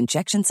include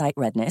injection site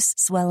redness,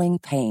 swelling,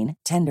 pain,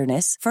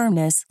 tenderness,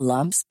 firmness,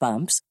 lumps,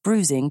 bumps,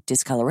 bruising,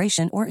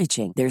 discoloration, or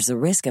itching. There's a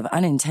risk of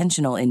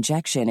unintentional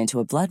injection into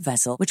a blood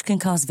vessel, which can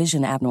cause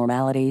vision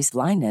abnormalities,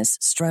 blindness,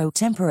 stroke,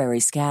 temporary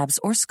scabs,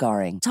 or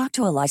scarring. Talk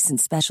to a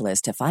licensed specialist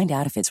to find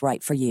out if it's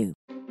right for you.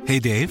 Hey,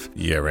 Dave.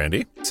 Yeah,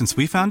 Randy. Since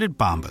we founded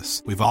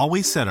Bombas, we've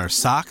always said our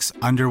socks,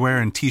 underwear,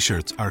 and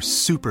T-shirts are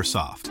super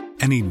soft.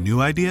 Any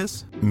new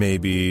ideas?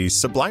 Maybe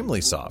sublimely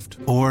soft.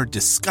 Or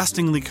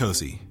disgustingly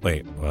cozy.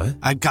 Wait, what?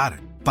 I got it.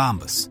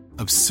 Bombas.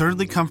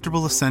 Absurdly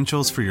comfortable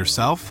essentials for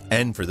yourself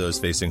and for those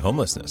facing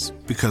homelessness.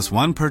 Because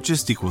one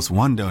purchased equals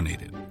one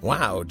donated.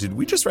 Wow, did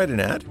we just write an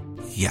ad?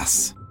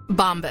 Yes.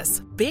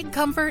 Bombas. Big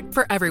comfort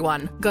for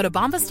everyone. Go to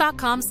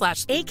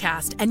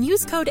bombas.com/ACAST and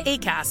use code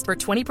ACAST for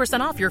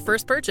 20% off your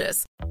first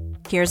purchase.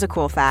 Here's a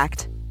cool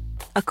fact.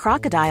 A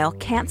crocodile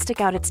can't stick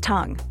out its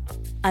tongue.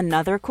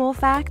 Another cool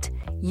fact,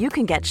 you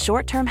can get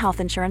short-term health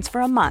insurance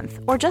for a month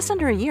or just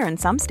under a year in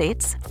some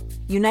states.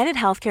 United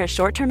Healthcare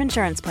short-term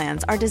insurance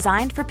plans are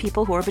designed for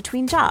people who are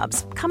between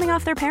jobs, coming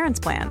off their parents'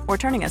 plan, or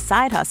turning a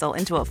side hustle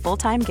into a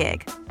full-time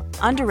gig.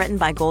 Underwritten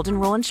by Golden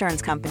Rule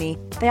Insurance Company,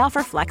 they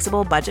offer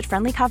flexible,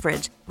 budget-friendly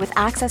coverage with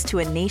access to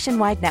a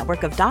nationwide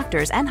network of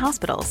doctors and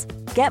hospitals.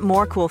 Get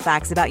more cool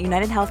facts about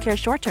United Healthcare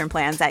short-term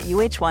plans at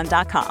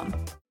uh1.com.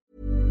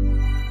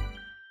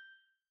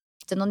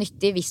 Det noe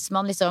nyttig hvis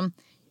man liksom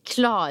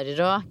klarer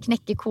å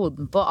knekke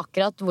koden på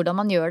akkurat hvordan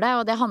man gjør det,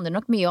 og det handler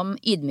nok mye om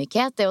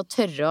ydmykhet, det å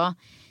tørre å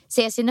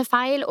se sine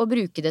feil og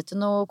bruke det til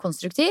noe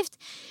konstruktivt.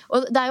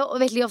 Og det jo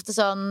veldig ofte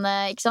sånn,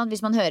 ikke sant,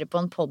 hvis man hører på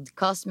en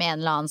podcast med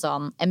en eller annen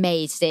sånn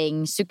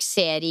amazing,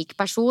 suksessrik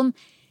person,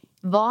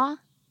 hva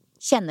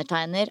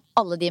kjennetegner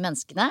alle de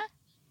menneskene?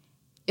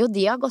 Jo,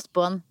 de har gått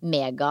på en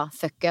mega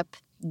fuck-up,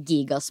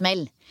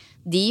 gigasmell.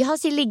 De har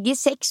ligget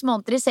 6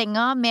 måneder i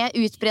senga med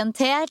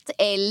utbrenthet,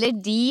 eller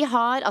de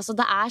har, altså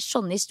det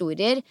sånne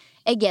historier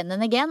again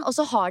and again, og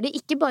så har de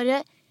ikke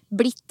bare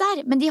blitt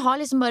der, men de har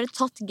liksom bare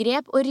tatt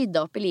grep og ryddet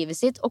opp i livet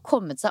sitt og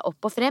kommet seg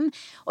opp og frem,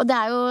 og det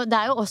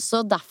jo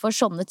også derfor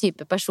sånne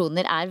type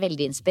personer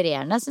veldig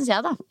inspirerende, synes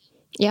jeg da.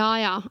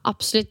 Ja,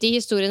 absolutt. De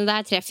historiene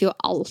der treffer jo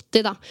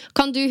alltid da.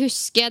 Kan du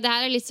huske, det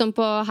her litt sånn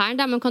på her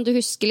da, men kan du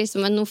huske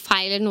liksom noe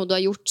feil eller noe du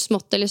har gjort,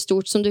 smått eller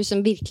stort, som du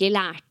liksom virkelig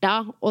lærte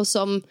av, og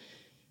som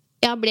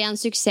ble en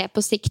suksess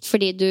på sikt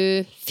fordi du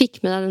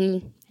fikk med deg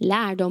den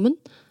lærdommen?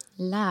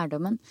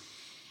 Lærdommen?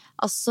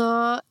 Altså,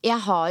 jeg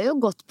har jo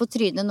gått på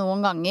trynet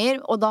noen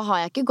ganger, og da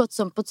har jeg ikke gått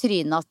sånn på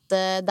trynet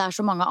at det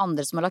så mange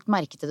andre som har lagt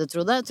merke til det,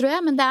 tror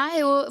jeg. Men det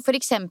jo for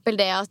eksempel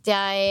det at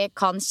jeg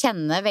kan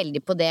kjenne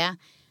veldig på det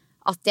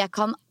at jeg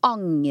kan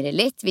angre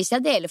litt hvis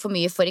jeg deler for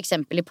mye, for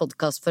eksempel i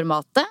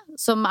podcastformatet,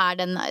 som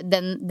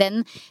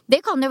det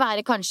kan jo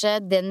være kanskje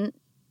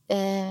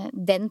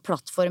den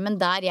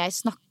plattformen der jeg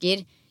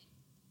snakker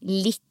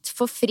litt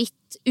for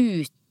fritt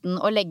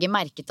uten å legge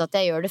merke til at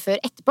jeg gjør det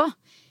før etterpå.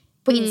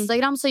 På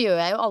Instagram så gjør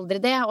jeg jo aldri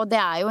det, og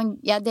det jo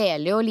jeg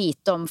deler jo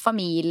lite om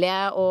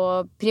familie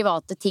og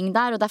private ting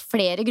der, og det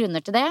flere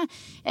grunner til det.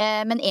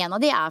 Men en av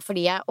de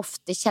fordi jeg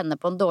ofte kjenner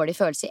på en dårlig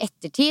følelse i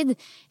ettertid.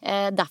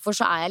 Derfor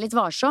så jeg litt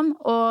varsom,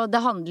 og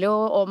det handler jo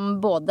om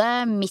både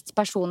mitt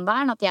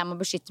personvern, at jeg må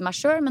beskytte meg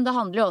selv, men det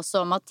handler jo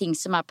også om at ting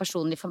som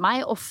personlig for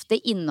meg ofte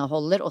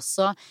inneholder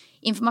også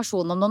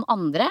informasjon om noen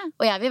andre,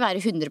 og jeg vil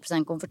være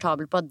 100%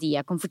 komfortabel på at de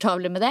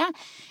komfortable med det,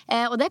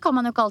 og det kan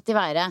man jo ikke alltid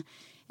være.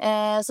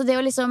 Så det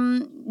jo liksom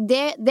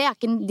det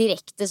ikke en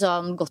direkte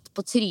sånn godt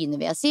på trynet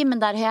vil jeg si,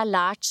 men der har jeg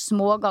lært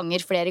små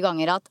ganger, flere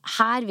ganger at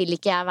her vil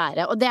ikke jeg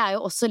være, og det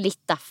jo også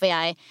litt derfor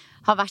jeg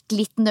har vært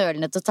litt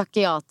nølende til å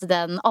takke ja til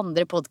den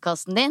andre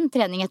podcasten din,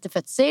 Trening etter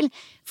fødsel,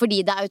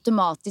 fordi det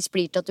automatisk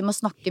blir til at du må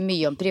snakke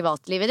mye om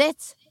privatlivet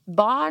ditt,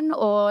 barn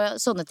og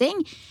sånne ting,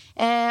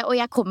 og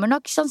jeg kommer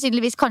nok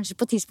sannsynligvis kanskje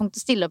på tidspunkt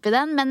til å stille opp i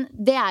den, men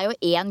det jo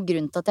en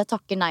grunn til at jeg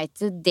takker nei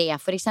til det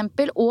for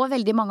eksempel, og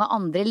veldig mange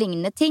andre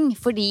lignende ting,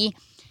 fordi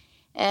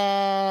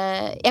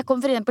jeg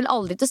kommer for eksempel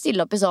aldri til å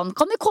stille opp i sånn,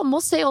 kan vi komme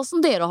og se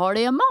hvordan dere har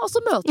det hjemme, og så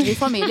møter vi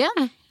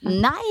familien?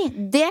 Nei,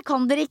 det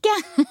kan dere ikke.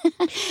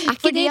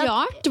 Ikke det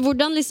rart?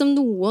 Hvordan liksom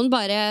noen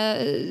bare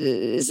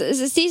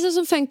si sånn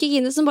som Funky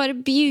Kine som bare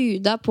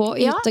bjuda på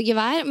ut og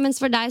gevær,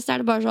 mens for deg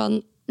så det bare sånn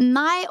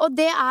nei, og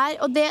det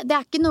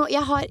ikke noe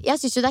jeg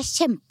synes jo det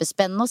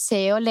kjempespennende å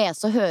se og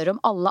lese og høre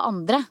om alle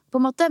andre på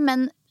en måte,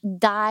 men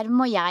der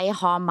må jeg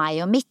ha meg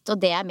og mitt, og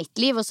det mitt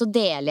liv, og så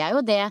deler jeg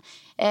jo det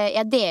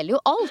jeg deler jo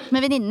alt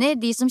med venninner,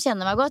 de som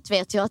kjenner meg godt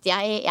vet jo at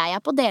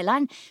jeg på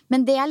deleren,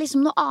 men det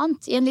liksom noe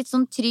annet i en litt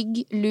sånn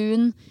trygg,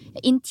 lun,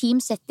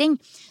 intim setting,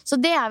 så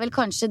det vel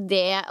kanskje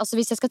det, altså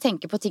hvis jeg skal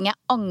tenke på ting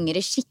jeg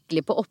angrer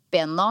skikkelig på opp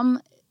igjennom,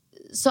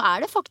 så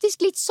det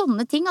faktisk litt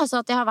sånne ting,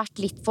 altså at jeg har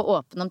vært litt for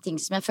åpen om ting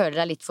som jeg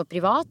føler litt for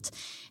privat,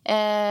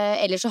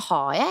 eller så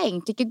har jeg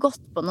egentlig ikke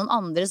gått på noen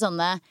andre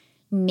sånne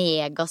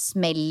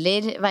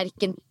megasmeller,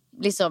 hverken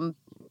liksom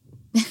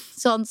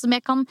sånn som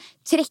jeg kan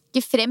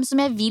trekke frem, som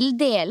jeg vil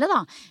dele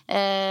da,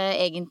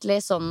 egentlig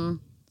sånn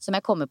som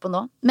jeg kommer på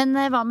nå. Men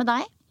hva med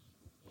deg?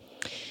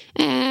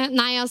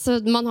 Nei,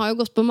 altså man har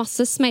jo gått på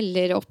masse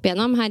smeller opp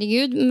igjennom,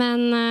 herregud,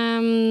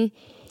 men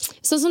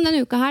sånn som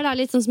denne uka her da,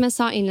 litt sånn som jeg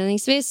sa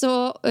innledningsvis, så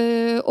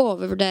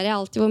overvurderer jeg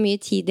alltid hvor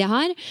mye tid jeg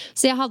har,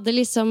 så jeg hadde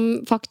liksom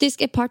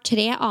faktisk et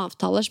par-tre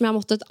avtaler som jeg har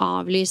måttet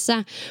avlyse,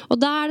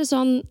 og da det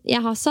sånn,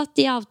 jeg har satt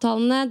de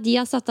avtalene, de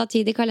har satt av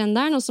tid i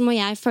kalenderen, og så må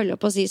jeg følge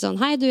opp og si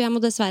sånn, hei du, jeg må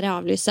dessverre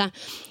avlyse.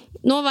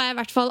 Nå var jeg i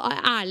hvert fall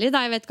ærlig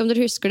da, jeg vet ikke om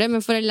dere husker det,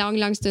 men for en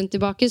lang stund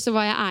tilbake så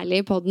var jeg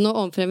ærlig i podden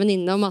og overfor en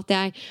venninne om at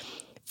jeg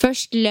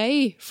først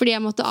løy fordi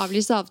jeg måtte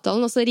avlyse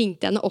avtalen, og så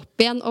ringte jeg henne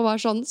opp igjen og var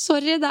sånn,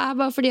 sorry, det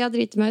bare fordi jeg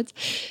driter meg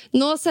ut.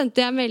 Nå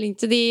sendte jeg melding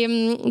til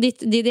de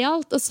det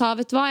gjaldt, og sa,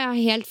 vet du hva, jeg har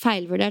helt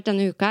feilvurdert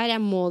denne uka her,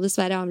 jeg må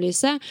dessverre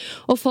avlyse,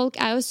 og folk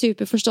jo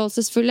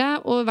superforståelsesfulle,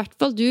 og i hvert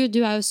fall du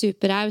jo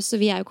superhaus,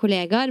 og vi jo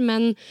kollegaer,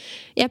 men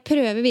jeg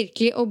prøver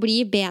virkelig å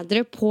bli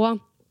bedre på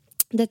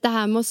dette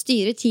her med å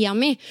styre tida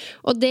mi.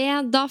 Og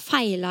da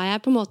feilet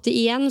jeg på en måte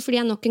igjen,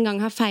 fordi jeg nok en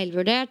gang har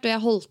feilvurdert, og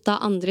jeg holdt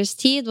av andres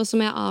tid, og så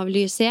må jeg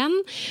avlyse igjen.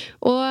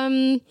 Og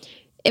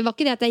det var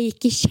ikke det at jeg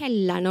gikk i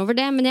kjelleren over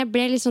det, men jeg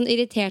ble litt sånn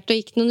irritert og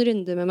gikk noen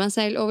runder med meg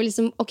selv over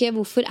liksom, ok,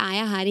 hvorfor er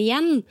jeg her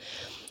igjen?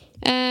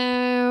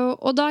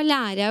 Og da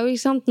lærer jeg jo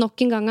ikke sant,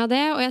 nok en gang av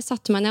det, og jeg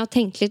satte meg ned og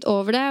tenkte litt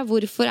over det.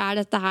 Hvorfor er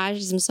dette her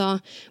liksom så,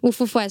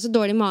 hvorfor får jeg så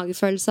dårlig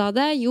magefølelse av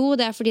det? Jo,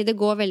 det er fordi det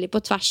går veldig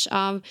på tvers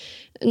av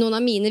noen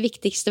av mine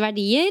viktigste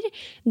verdier.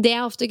 Det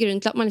er ofte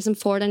grunnen til at man liksom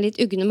får den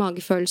litt ugne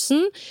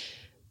magefølelsen.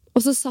 Og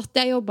så satt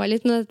jeg og jobbet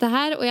litt med dette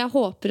her, og jeg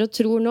håper og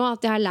tror nå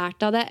at jeg har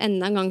lært av det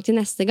enda en gang til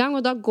neste gang,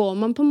 og da går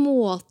man på en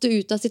måte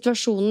ut av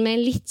situasjonen med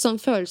en litt sånn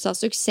følelse av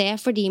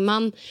suksess, fordi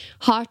man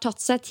har tatt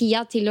seg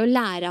tida til å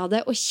lære av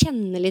det og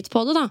kjenne litt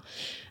på det da.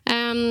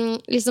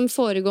 Liksom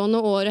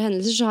foregående år og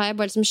hendelser så har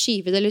jeg bare liksom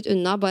skyvet det litt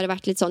unna, bare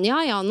vært litt sånn,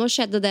 ja, nå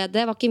skjedde det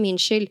var ikke min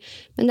skyld,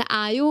 men det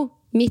er jo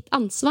mitt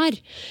ansvar.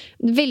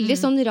 Veldig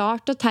sånn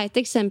rart og teit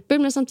eksempel,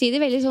 men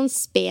samtidig veldig sånn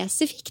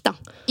spesifikt da.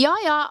 Ja,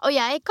 og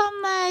jeg kan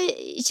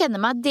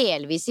kjenne meg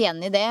delvis igjen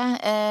i det.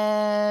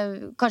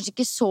 Kanskje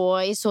ikke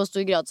i så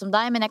stor grad som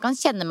deg, men jeg kan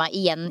kjenne meg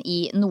igjen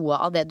i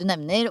noe av det du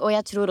nevner. Og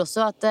jeg tror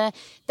også at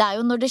det er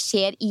jo når det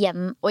skjer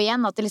igjen og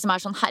igjen, at det liksom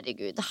er sånn,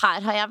 herregud,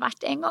 her har jeg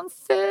vært en gang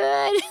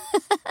før.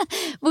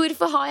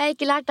 Hvorfor har jeg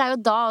ikke lært? Det er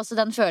jo da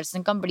også den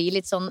følelsen kan bli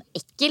litt sånn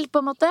ekkel,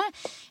 på en måte.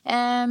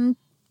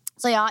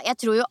 Så ja, jeg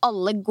tror jo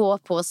alle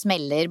går på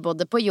smeller,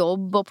 både på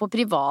jobb og på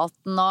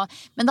privaten,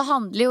 men det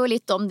handler jo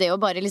litt om det å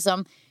bare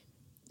liksom,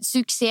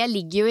 suksess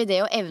ligger jo i det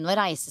å evne å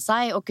reise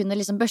seg, og kunne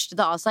liksom børste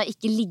det av seg,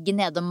 ikke ligge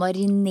nede og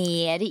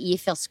marinere i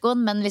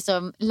fiaskoen, men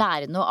liksom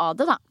lære noe av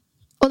det da.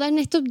 Og det er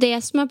nettopp det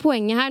som er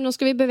poenget her. Nå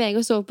skal vi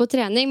bevege oss over på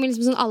trening, men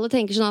liksom sånn, alle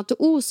tenker sånn at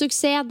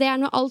suksess, det er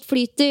når alt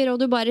flyter,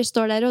 og du bare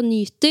står der og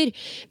nyter.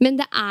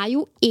 Men det er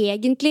jo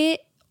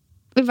egentlig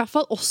i hvert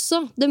fall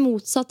også det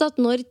motsatte, at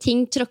når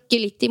ting tråkker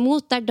litt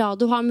imot, det er da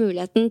du har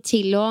muligheten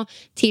til å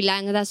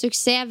tilegne deg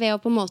suksess ved å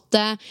på en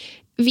måte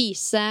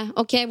vise,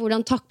 ok,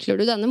 hvordan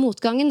takler du denne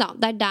motgangen da?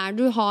 Det er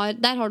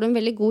der har du en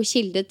veldig god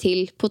kilde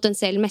til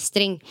potensiell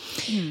mestring.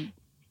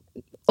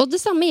 Og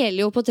det samme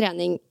gjelder jo på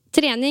trening.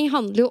 Trening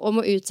handler jo om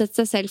å utsette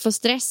seg selv for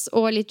stress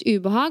og litt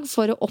ubehag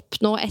for å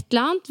oppnå et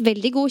eller annet.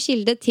 Veldig god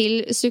kilde til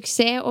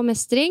suksess og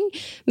mestring,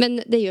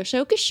 men det gjør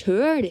seg jo ikke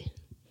selv.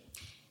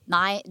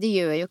 Nei, det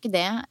gjør jo ikke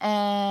det.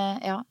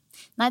 Ja.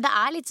 Nei, det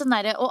er litt sånn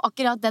der, og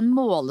akkurat den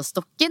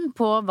målestokken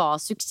på hva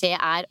suksess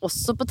er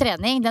også på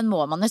trening, den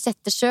må man jo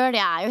sette selv.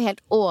 Jeg er jo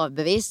helt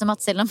overbevist om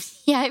at selv om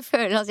jeg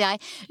føler at jeg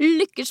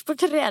lykkes på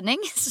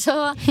trening,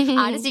 så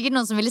er det sikkert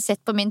noen som ville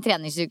sett på min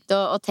treningsuke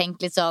og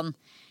tenkt litt sånn,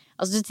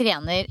 altså du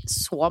trener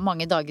så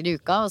mange dager i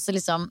uka, og så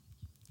liksom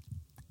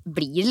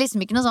blir det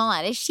liksom ikke noe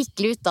sånn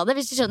skikkelig ut av det,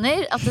 hvis du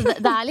skjønner at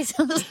det er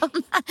liksom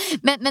sånn,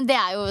 men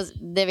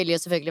det ville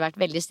jo selvfølgelig vært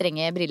veldig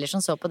strenge briller som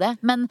så på det,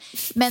 men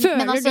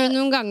føler altså, du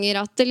noen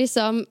ganger at det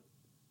liksom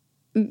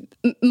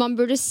man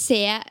burde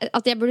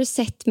at jeg burde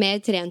sett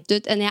mer trent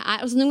ut enn jeg er,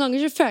 altså noen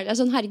ganger så føler jeg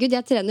sånn, herregud,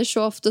 jeg trener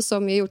så ofte, så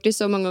mye, gjort det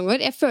så mange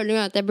ganger, jeg føler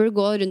jo at jeg burde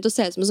gå rundt og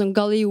se ut som en sånn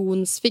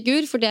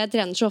gallionsfigur fordi jeg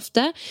trener så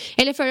ofte,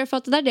 eller jeg føler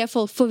at det er det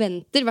folk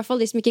forventer, i hvert fall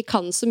de som ikke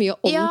kan så mye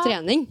om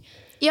trening.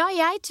 Ja,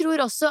 jeg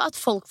tror også at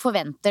folk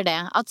forventer det.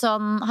 At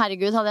sånn,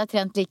 herregud, hadde jeg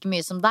trent like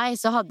mye som deg,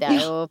 så hadde jeg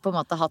jo på en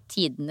måte hatt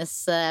tidenes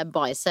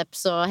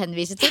biceps å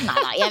henvise til.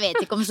 Nei, jeg vet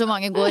ikke om så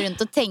mange går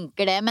rundt og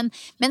tenker det, men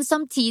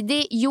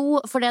samtidig,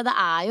 jo, for det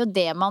er jo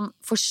det man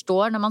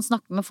forstår når man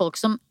snakker med folk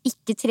som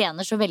ikke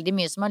trener så veldig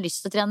mye, som har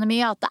lyst til å trene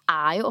mye, at det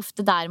er jo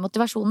ofte der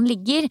motivasjonen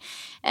ligger.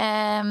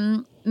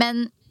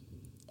 Men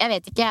jeg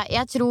vet ikke,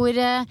 jeg tror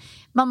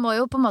man må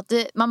jo på en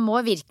måte, man må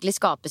virkelig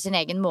skape sin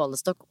egen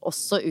målestokk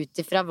også ut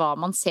ifra hva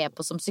man ser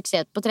på som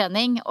suksess på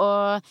trening,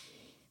 og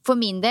for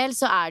min del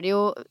så er det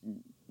jo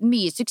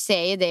mye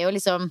suksess i det å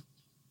liksom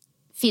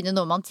finne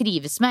noe man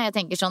trives med. Jeg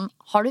tenker sånn,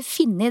 har du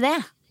funnet det?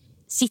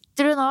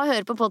 Sitter du nå og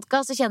hører på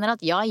podcast og kjenner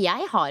at ja,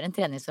 jeg har en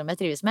treningsform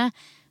jeg trives med,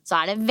 så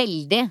er det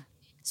veldig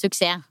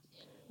suksess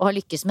å ha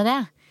lykkes med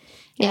det.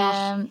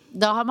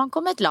 Da har man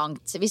kommet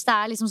langt. Hvis det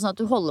er liksom sånn at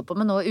du holder på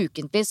med noe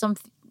ukentlig som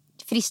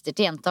frister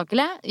til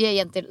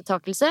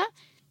gjentakelse,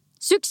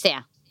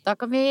 suksess. Da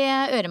kan vi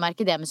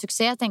øremerke det med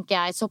suksess, tenker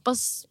jeg.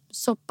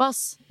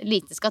 Såpass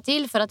lite skal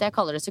til for at jeg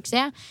kaller det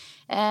suksess.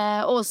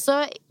 Og også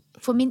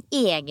for min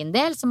egen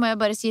del så må jeg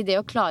bare si det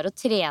å klare å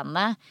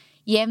trene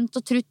jevnt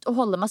og trutt og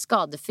holde meg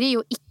skadefri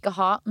og ikke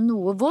ha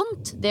noe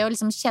vondt. Det å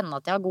liksom kjenne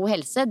at jeg har god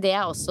helse, det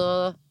er også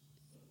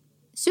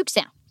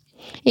suksess.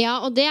 Ja,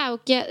 og det er jo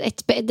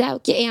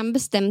ikke en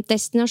bestemt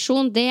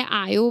destinasjon. Det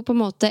er jo på en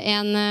måte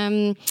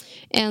en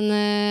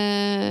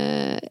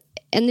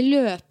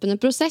løpende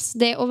prosess.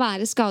 Det å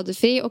være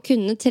skadefri og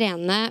kunne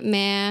trene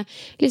med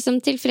liksom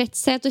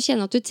tilfredshet og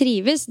kjenne at du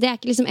trives, det er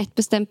ikke liksom et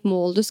bestemt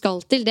mål du skal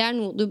til. Det er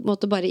noe du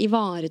måtte bare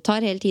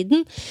ivaretar hele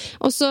tiden.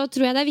 Og så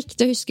tror jeg det er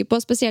viktig å huske på,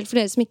 spesielt for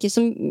dere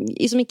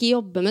som ikke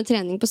jobber med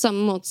trening på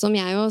samme måte som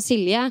jeg og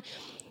Silje.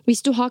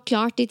 hvis du har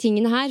klart de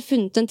tingene her,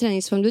 funnet en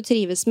treningsform du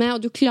trives med,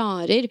 og du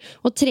klarer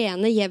å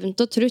trene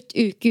jevnt og trutt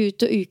uke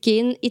ut og uke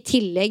inn, i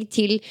tillegg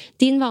til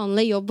din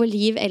vanlige jobb og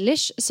liv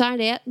ellers, så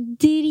det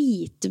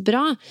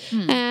dritbra.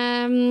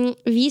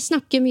 Vi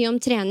snakker mye om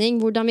trening,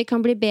 hvordan vi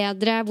kan bli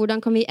bedre,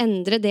 hvordan kan vi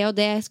endre det og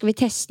det, skal vi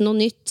teste noe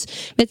nytt?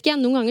 Vet ikke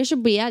jeg, noen ganger så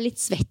blir jeg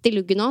litt svett i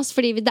luggen av oss,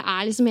 fordi det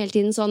liksom hele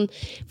tiden sånn,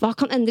 hva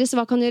kan endres,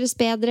 hva kan gjøres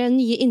bedre,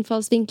 nye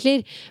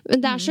innfallsvinkler.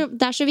 Men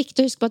det så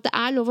viktig å huske på at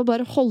det lov å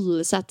bare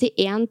holde seg til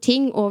en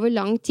ting over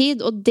lang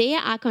tid, og det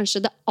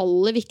kanskje det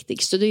aller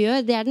viktigste du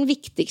gjør. Det den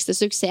viktigste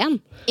suksessen.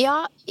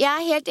 Ja,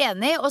 jeg helt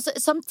enig, og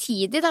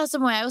samtidig da,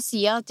 så må jeg jo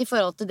si at i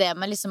forhold til det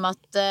med liksom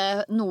at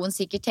noen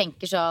sikkert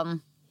tenker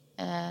sånn,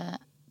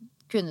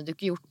 kunne du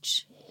ikke gjort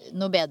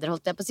noe bedre,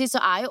 holdt jeg på å si,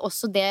 så jo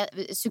også det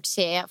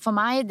suksess for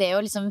meg, det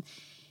å liksom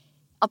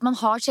at man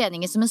har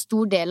treningen som en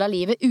stor del av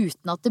livet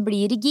uten at det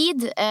blir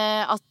rigid,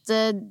 at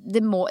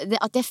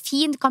jeg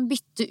fint kan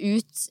bytte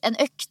ut en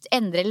økt,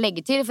 endre eller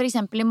legge til. For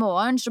eksempel i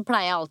morgen så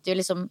pleier jeg alltid å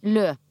liksom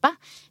løpe,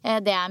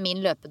 det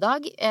min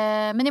løpedag,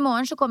 men i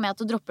morgen så kommer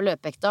jeg til å droppe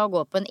løpeøkta og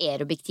gå på en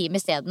aerobic-time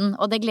i stedet,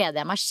 og det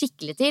gleder jeg meg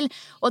skikkelig til,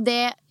 og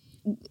det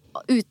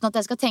uten at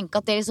jeg skal tenke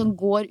at det liksom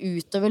går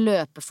ut over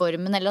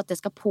løpeformen, eller at det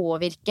skal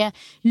påvirke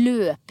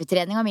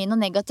løpetreninga mi noe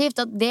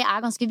negativt. At det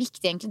ganske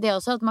viktig egentlig det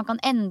også, at man kan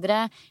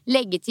endre,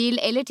 legge til,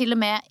 eller til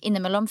og med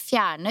innimellom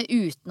fjerne,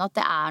 uten at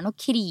det noe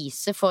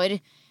krise for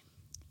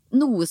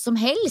noe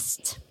som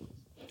helst.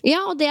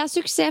 Ja, og det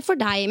suksess for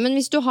deg, men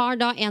hvis du har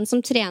da en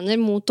som trener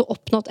mot å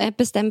oppnå et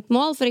bestemt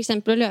mål, for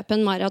eksempel å løpe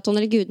en maraton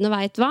eller gudene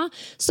vet hva,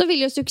 så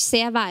vil jo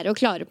suksess være å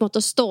klare på en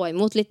måte å stå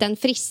imot litt den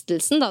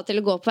fristelsen da,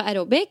 til å gå på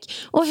aerobic,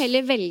 og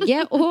heller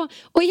velge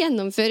å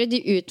gjennomføre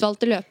de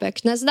utvalgte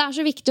løpeøktene. Så det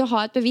så viktig å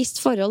ha et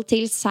bevisst forhold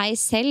til seg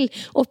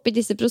selv oppi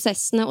disse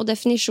prosessene og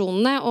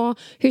definisjonene, og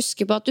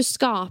huske på at du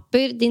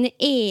skaper dine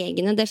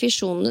egne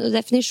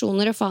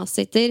definisjoner og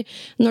fasiter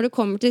når du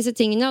kommer til disse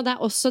tingene, og det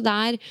også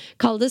der,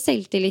 kall det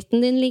selvtilliten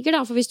din ligger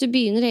da, for hvis du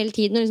begynner hele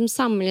tiden å liksom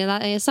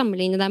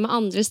sammenligne deg med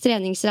andres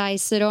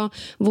treningsreiser og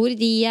hvor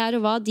de og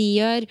hva de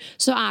gjør,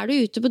 så du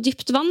ute på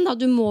dypt vann da.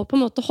 Du må på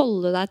en måte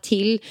holde deg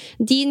til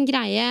din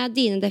greie,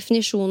 dine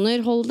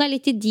definisjoner, hold deg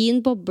litt i din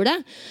boble.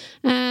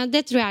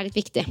 Det tror jeg litt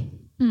viktig.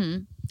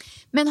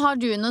 Men har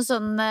du noen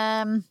sånne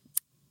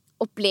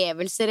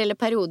opplevelser eller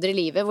perioder i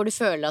livet hvor du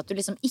føler at du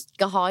liksom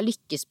ikke har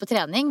lykkes på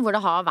trening, hvor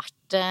det har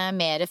vært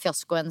mer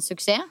fiasko enn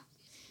suksess?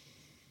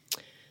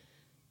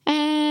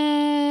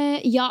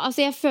 Ja,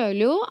 altså jeg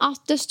føler jo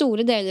at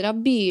store deler av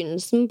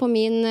begynnelsen på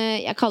min,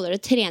 jeg kaller det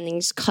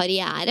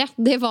treningskarriere,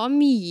 det var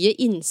mye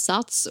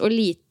innsats og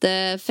lite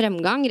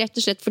fremgang, rett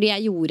og slett fordi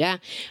jeg gjorde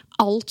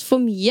alt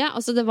for mye.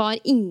 Altså det var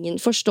ingen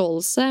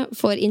forståelse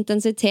for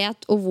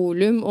intensitet og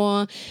volum,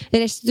 og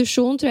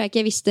restitusjon tror jeg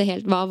ikke jeg visste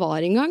helt hva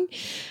var engang.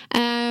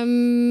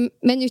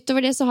 Men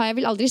utover det så har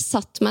jeg vel aldri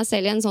satt meg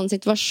selv i en sånn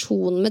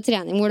situasjon med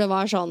trening hvor det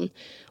var sånn,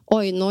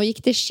 oi, nå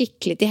gikk det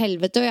skikkelig til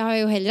helvete, og jeg har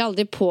jo heller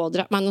aldri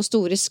pådratt meg noen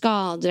store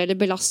skader eller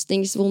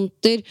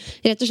belastningsvondter,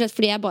 rett og slett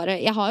fordi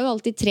jeg har jo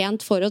alltid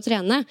trent for å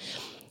trene.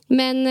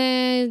 Men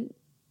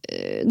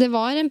det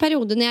var en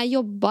periode når jeg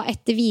jobbet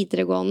etter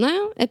videregående,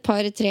 et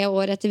par-tre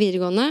år etter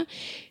videregående,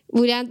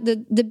 hvor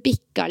det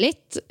bikka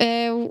litt,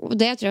 og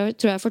det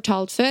tror jeg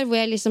fortalt før, hvor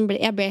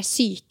jeg ble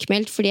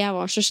sykmeldt fordi jeg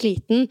var så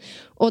sliten,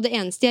 og det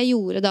eneste jeg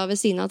gjorde da ved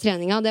siden av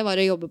treninga, det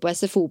var å jobbe på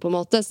SFO på en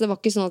måte, så det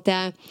var ikke sånn at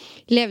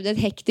jeg levde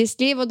et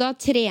hektisk liv, og da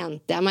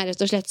trente jeg meg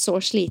rett og slett så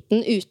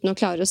sliten uten å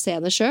klare å se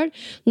det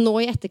selv. Nå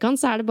i etterkant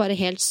så det bare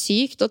helt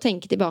sykt å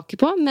tenke tilbake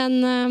på,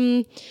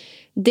 men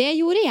det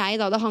gjorde jeg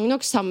da, det hang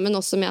nok sammen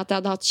også med at jeg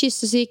hadde hatt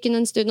kyssesyken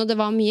en stund, og det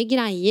var mye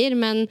greier,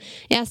 men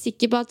jeg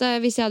sikker på at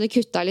hvis jeg hadde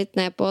kuttet litt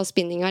ned på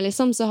spinninga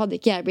liksom, så hadde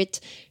ikke jeg blitt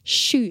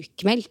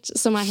sjukmeldt,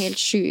 som helt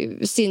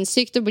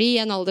sinnssykt å bli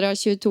i en alder av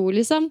 22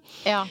 liksom.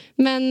 Ja.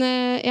 Men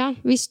ja,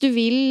 hvis du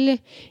vil,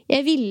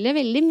 jeg ville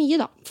veldig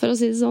mye da, for å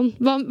si det sånn.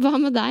 Hva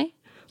med deg?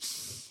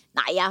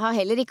 Nei, jeg har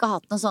heller ikke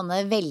hatt noen sånne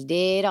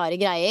veldig rare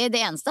greier.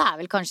 Det eneste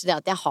vel kanskje det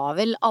at jeg har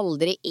vel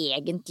aldri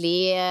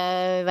egentlig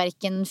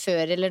hverken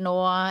før eller nå,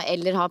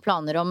 eller har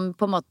planer om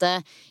på en måte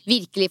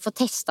virkelig få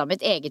testet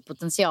mitt eget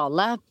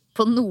potensiale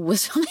på noe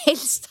som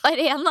helst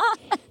arena.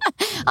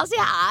 Altså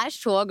jeg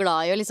så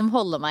glad i å liksom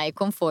holde meg i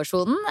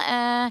komfortzonen.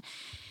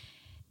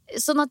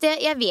 Sånn at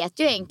jeg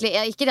vet jo egentlig,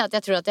 ikke det at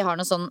jeg tror at jeg har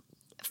noe sånn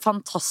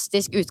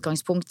fantastisk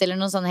utgangspunkt eller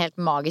noen sånne helt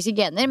magiske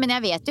gener, men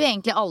jeg vet jo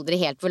egentlig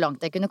aldri helt hvor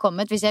langt jeg kunne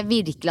kommet hvis jeg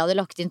virkelig hadde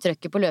lagt inn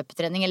trøkket på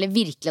løpetrening eller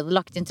virkelig hadde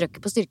lagt inn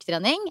trøkket på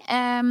styrketrening.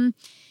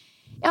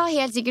 Jeg har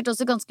helt sikkert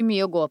også ganske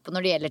mye å gå på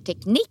når det gjelder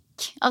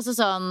teknikk, altså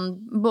sånn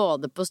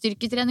både på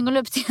styrketrening og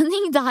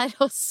løpetrening der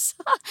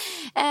også.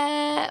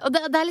 Og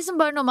det liksom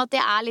bare noe med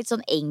at jeg litt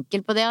sånn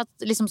enkel på det,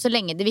 at liksom så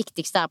lenge det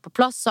viktigste på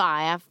plass, så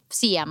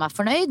sier jeg meg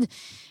fornøyd.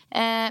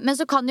 Men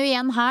så kan jo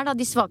igjen her da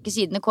de svake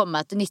sidene komme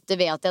meg til nytte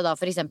ved at jeg da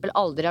for eksempel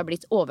aldri har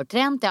blitt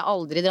overtrent, jeg har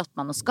aldri dratt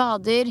meg noen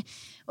skader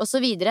og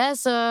så videre,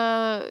 så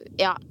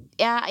ja,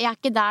 jeg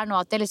ikke der nå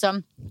at jeg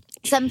liksom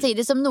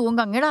samtidig som noen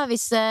ganger da,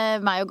 hvis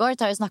meg og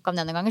Gart har jo snakket om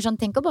det noen ganger,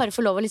 sånn, tenk å bare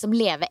få lov å liksom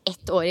leve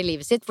ett år i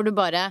livet sitt hvor du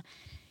bare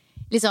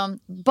liksom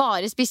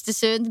bare spiste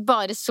sunt,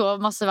 bare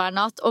sov masse hver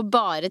natt, og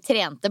bare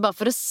trente, bare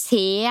for å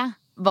se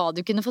hva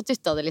du kunne fått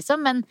ut av det,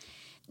 liksom. Men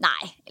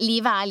nei,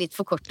 livet litt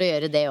for kort å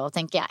gjøre det også,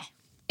 tenker jeg.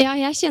 Ja,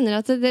 jeg kjenner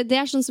at det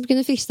sånn som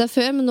kunne fikse deg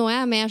før, men nå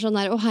jeg mer sånn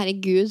der, å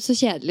herregud, så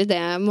kjedelig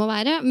det må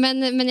være.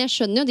 Men jeg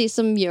skjønner jo de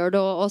som gjør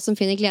det, og som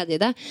finner glede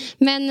i det.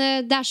 Men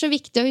det så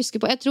viktig å huske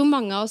på. Jeg tror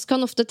mange av oss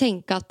kan ofte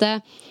tenke at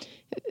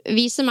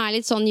vi som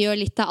litt sånn, gjør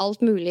litt av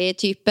alt mulig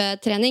type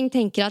trening,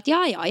 tenker at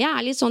ja,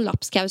 jeg litt sånn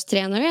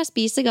lapskaustrener, og jeg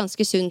spiser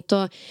ganske sunt,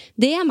 og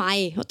det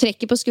meg, og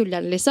trekker på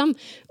skulderen, liksom.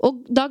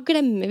 Og da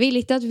glemmer vi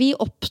litt at vi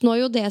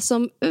oppnår jo det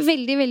som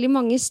veldig, veldig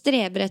mange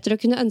streber etter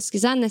å kunne ønske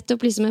seg,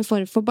 nettopp liksom en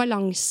form for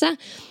balanse.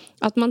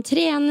 At man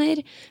trener,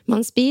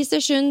 man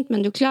spiser sunt,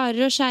 men du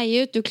klarer å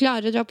skeie ut, du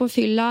klarer å dra på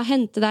fylla,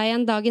 hente deg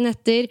igjen dagen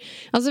etter.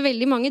 Altså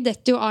veldig mange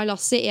detter jo av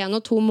lasset i 1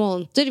 og 2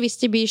 måneder hvis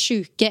de blir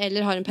syke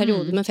eller har en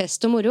periode med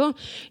fest og moro.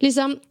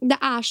 Liksom, det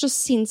så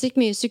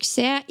sinnssykt mye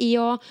suksess i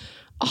å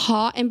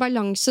ha en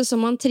balanse som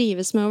man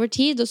trives med over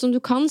tid, og som du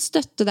kan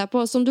støtte deg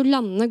på, og som du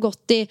lander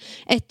godt i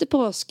etter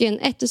påsken,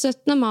 etter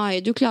 17. mai.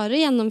 Du klarer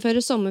å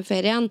gjennomføre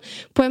sommerferien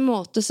på en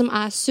måte som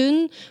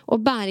sunn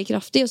og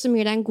bærekraftig, og som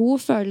gir deg en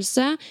god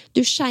følelse.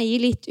 Du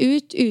skeier litt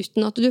ut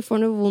uten at du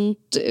får noe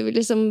vondt,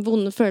 liksom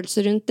vonde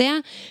følelser rundt det.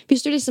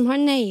 Hvis du liksom har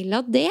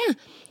nailet det,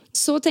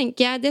 så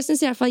tenker jeg, det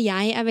synes i hvert fall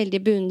jeg veldig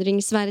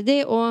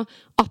beundringsverdig, og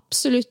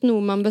absolutt noe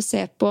man bør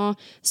se på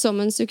som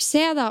en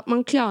suksess, da. At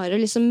man klarer å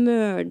liksom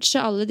merge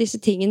alle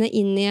disse tingene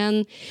inn i en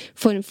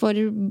form for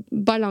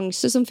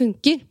balanse som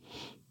funker.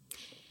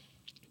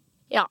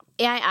 Ja,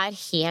 jeg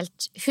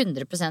helt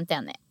 100%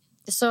 enig.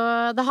 Så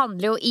det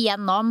handler jo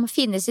igjen om å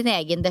finne sin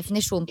egen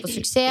definisjon på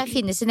suksess,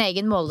 finne sin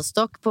egen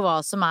målestokk på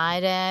hva som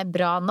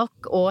bra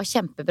nok og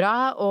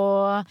kjempebra,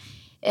 og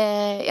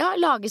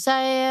lage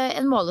seg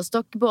en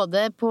målestokk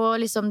både på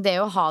liksom det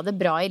å ha det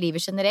bra i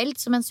livet generelt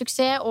som en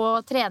suksess,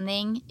 og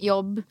trening,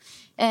 jobb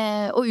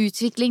og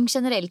utvikling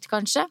generelt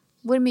kanskje.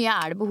 Hvor mye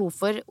det behov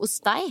for hos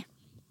deg?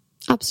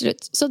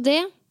 Absolutt. Så det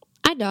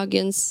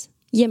dagens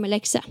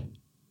hjemmelekse.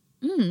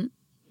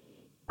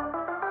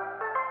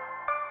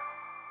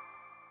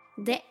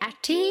 Det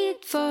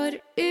tid for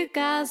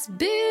ukas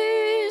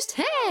boost.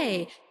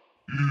 Hei!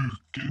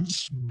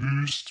 Ukens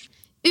boost.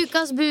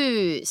 Ukas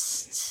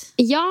boost.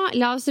 Ja,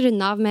 la oss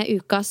runde av med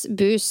ukas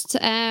boost.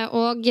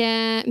 Og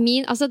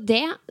altså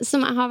det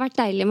som har vært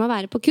deilig med å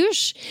være på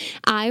kurs,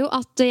 jo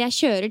at jeg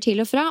kjører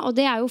til og fra, og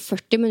det jo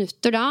 40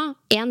 minutter da,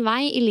 en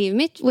vei i livet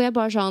mitt, hvor jeg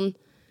bare sånn,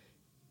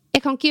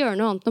 jeg kan ikke gjøre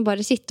noe annet enn å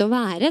bare sitte og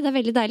være. Det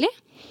veldig deilig.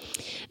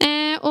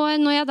 Og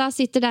når jeg da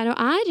sitter der og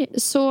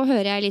så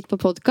hører jeg litt på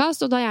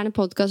podcast, og da gjerne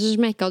podcaster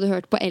som jeg ikke hadde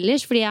hørt på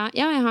ellers, fordi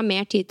jeg har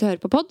mer tid til å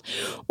høre på pod.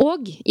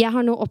 Og jeg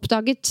har nå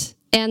oppdaget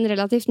en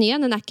relativt ny,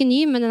 den ikke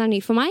ny, men den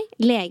ny for meg,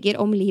 Leger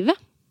om livet.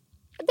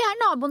 Det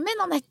naboen min,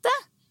 Annette.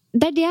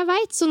 Det det jeg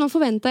vet, så nå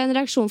forventet jeg en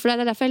reaksjon for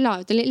det. Det derfor jeg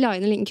la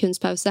inn en liten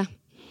kunstpause.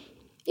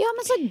 Ja,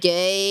 men så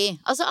gøy.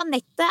 Altså,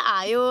 Annette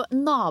jo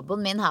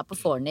naboen min her på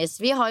Fornis.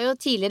 Vi har jo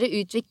tidligere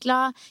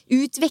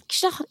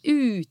utveksla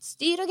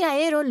utstyr og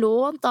greier, og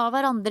lånt av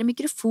hverandre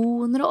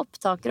mikrofoner og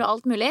opptaker og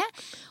alt mulig.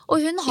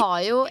 Og hun har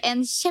jo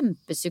en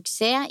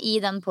kjempesuksess i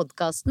den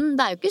podcasten.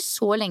 Det jo ikke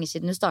så lenge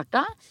siden hun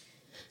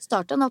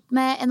startet han opp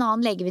med en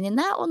annen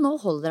legevenninne, og nå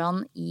holder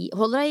han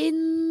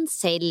inn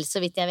selv,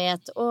 så vidt jeg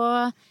vet.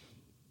 Og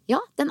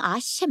ja, den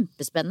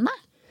kjempespennende.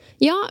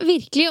 Ja,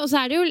 virkelig, og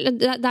så det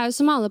jo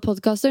som alle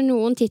podcaster,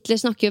 noen titler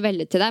snakker jo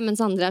veldig til deg, mens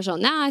andre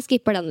sånn, ja, jeg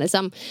skipper den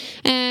liksom.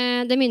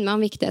 Det minner meg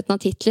om viktigheten av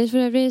titler for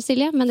øvrig,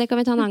 Silje, men det kan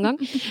vi ta en annen gang.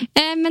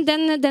 Men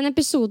den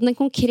episoden, den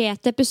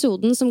konkrete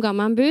episoden som ga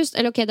meg en boost,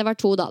 eller ok, det var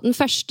 2 da. Den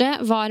første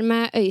var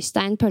med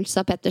Øystein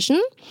Pølsa Pettersen,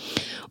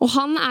 og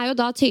han jo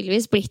da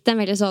tydeligvis blitt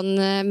en veldig sånn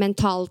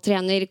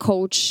mentaltrener,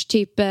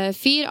 coach-type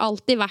fyr,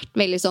 alltid vært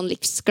veldig sånn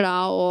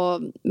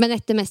livsglad, men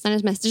etter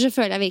Mesternes mester så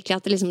føler jeg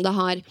virkelig at det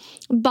har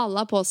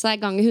ballet på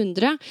seg ganger 100.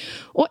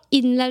 Og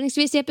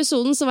innledningsvis i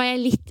episoden så var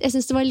jeg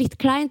synes det var litt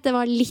kleint, det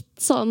var litt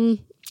sånn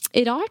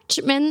rart,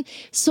 men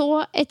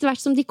så etter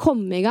hvert som de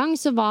kom i gang,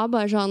 så var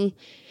bare sånn,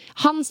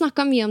 han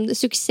snakket mye om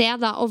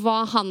suksess da, og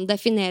hva han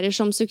definerer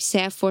som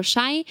suksess for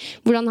seg,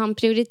 hvordan han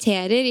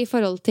prioriterer i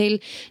forhold til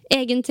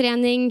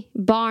egentrening,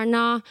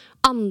 barna,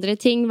 andre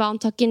ting, hva han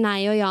takker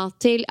nei og ja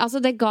til. Altså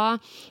jeg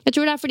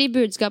tror det fordi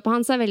budskapet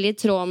hans veldig i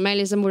tråd med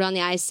liksom, hvordan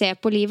jeg ser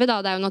på livet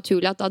da. Det jo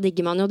naturlig at da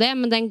digger man jo det,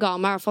 men den ga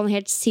meg i hvert fall en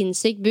helt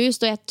sinnssyk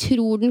boost, og jeg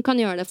tror den kan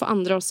gjøre det for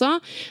andre også.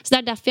 Så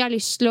det derfor jeg har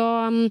lyst til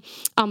å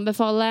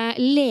anbefale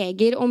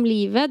Leger om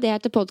livet, det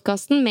heter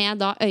podcasten,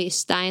 med da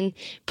Øystein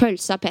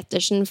Pølsa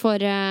Pettersen, for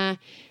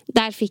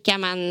der fikk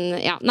jeg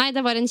meg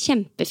det var en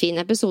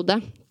kjempefin episode.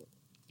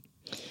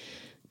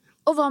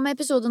 Og hva med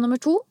episode nummer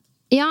 2?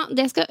 Ja,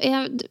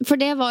 for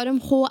det var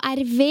om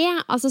HRV,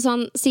 altså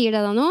sånn, sier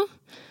det da noe?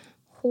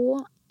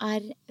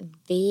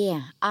 HRV,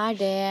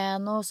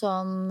 det noe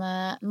sånn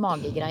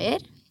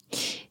magegreier?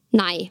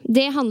 Nei,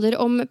 det handler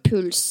om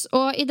puls.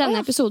 Og i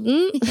denne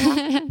episoden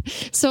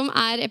som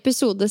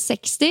episode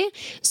 60,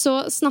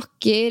 så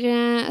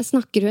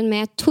snakker hun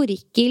med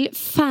Torkil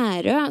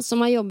Færø,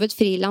 som har jobbet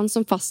frilans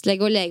som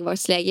fastlege og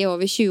legevaktlege i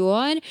over 20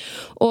 år,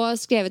 og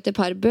skrevet et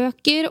par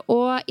bøker,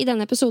 og i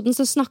denne episoden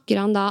så snakker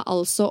han da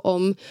altså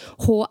om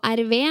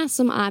HRV,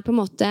 som på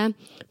en måte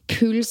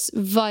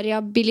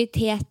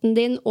pulsvariabiliteten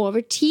din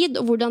over tid,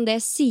 og hvordan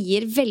det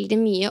sier veldig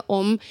mye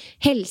om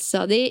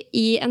helsa di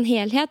i en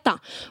helhet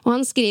da. Og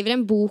han skriver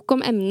en bok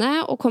om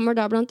emnet, og kommer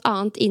da blant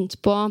annet inn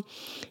på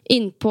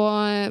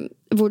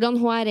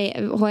hvordan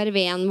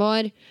HRV-en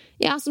vår,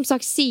 ja, som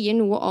sagt, sier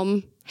noe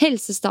om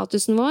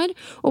helsestatusen vår,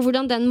 og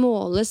hvordan den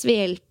måles ved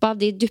hjelp av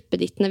de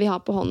duppedittene vi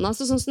har på hånda.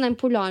 Så sånn som den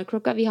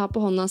polarklokka vi har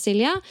på hånda,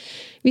 Silja,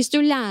 hvis du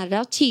lærer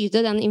deg å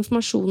tyde den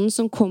informasjonen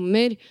som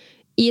kommer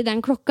i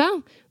den klokka,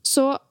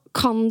 så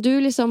kan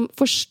du liksom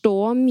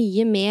forstå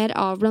mye mer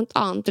av blant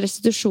annet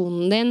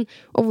restitusjonen din,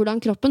 og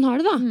hvordan kroppen har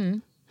det da.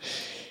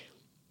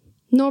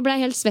 Nå ble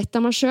jeg helt svett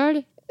av meg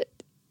selv.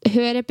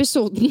 Hør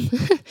episoden.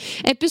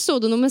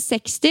 Episode nummer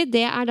 60,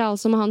 det da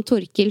altså med han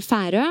Torkil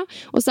Færø,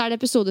 og så det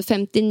episode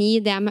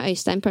 59, det med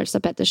Øystein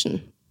Pølsa Pettersen.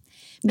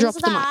 Drop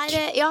the mic.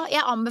 Ja,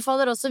 jeg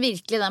anbefaler også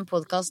virkelig den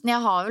podcasten. Jeg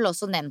har vel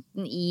også nevnt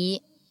den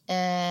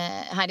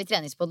her i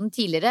treningspodden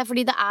tidligere,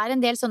 fordi det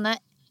en del sånne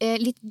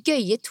litt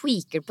gøye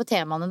tweaker på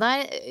temaene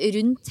der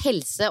rundt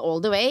helse all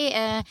the way.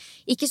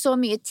 Ikke så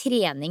mye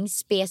trening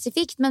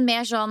spesifikt, men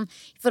mer sånn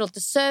i forhold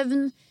til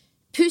søvn,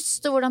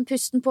 pust og hvordan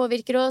pusten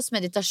påvirker oss,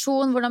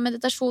 meditasjon, hvordan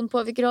meditasjon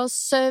påvirker oss,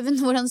 søvn,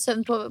 hvordan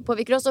søvn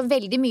påvirker oss, og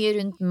veldig mye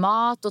rundt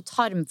mat og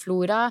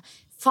tarmflora,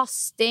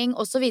 fasting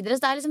og så videre.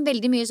 Så det liksom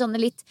veldig mye sånne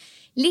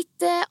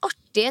litt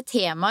artige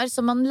temaer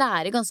som man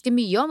lærer ganske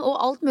mye om,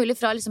 og alt mulig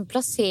fra liksom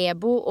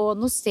placebo og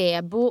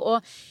nocebo,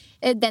 og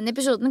den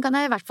episoden kan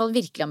jeg i hvert fall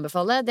virkelig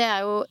anbefale. Det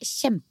jo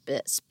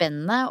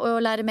kjempespennende å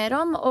lære mer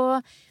om,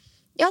 og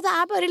ja, det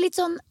bare litt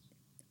sånn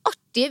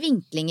artige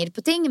vinklinger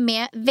på ting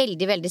med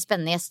veldig, veldig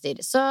spennende gjester.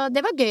 Så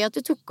det var gøy at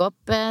du tok opp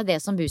det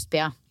som boost,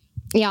 Pia.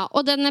 Ja,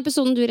 og den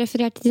episoden du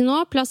refererte til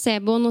nå,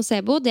 placebo og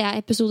nocebo, det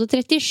episode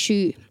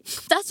 37.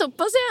 Det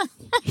såpass, ja!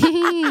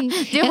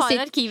 Du har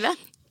arkivet.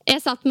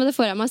 Jeg satt med det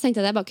foran meg og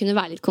tenkte at jeg bare kunne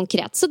være litt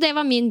konkret. Så det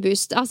var min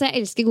boost. Altså, jeg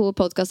elsker gode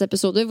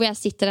podcast-episoder hvor jeg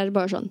sitter der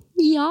bare sånn,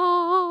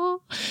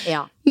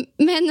 ja.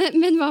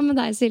 Men hva med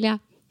deg, Silja?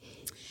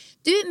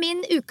 Du, min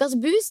ukas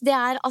boost, det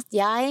at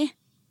jeg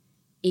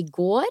i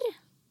går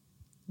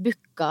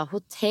booka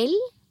hotell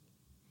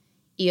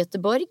i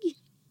Göteborg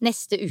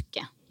neste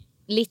uke.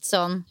 Litt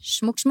sånn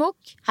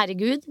smukk,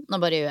 herregud, nå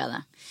bare gjør jeg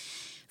det.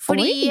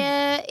 Fordi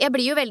jeg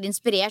blir jo veldig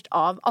inspirert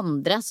av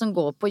andre som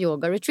går på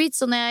yoga-retreat.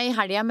 Så når jeg i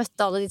helgen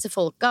møtte alle disse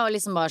folka, og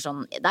liksom bare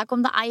sånn, der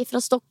kom det ei fra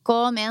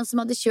Stockholm, en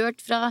som hadde kjørt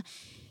fra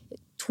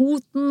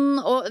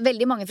Toten, og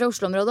veldig mange fra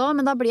Oslo-området også,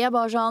 men da blir jeg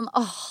bare sånn,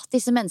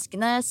 disse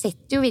menneskene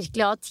setter jo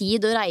virkelig av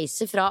tid og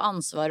reiser fra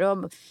ansvar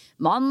og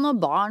mann og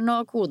barn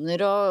og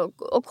koner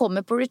og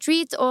kommer på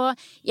retreat, og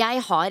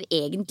jeg har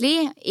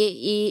egentlig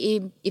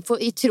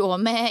i tråd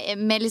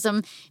med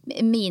liksom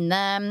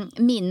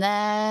mine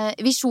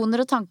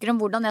visjoner og tanker om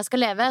hvordan jeg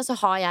skal leve, så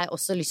har jeg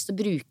også lyst til å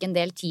bruke en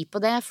del tid på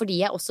det, fordi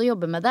jeg også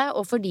jobber med det,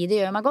 og fordi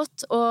det gjør meg godt.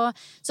 Og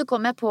så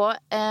kom jeg på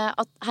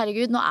at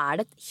herregud, nå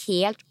det et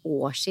helt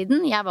år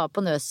siden jeg var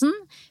på Nøsen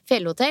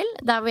fjellhotell,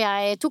 der hvor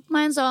jeg tok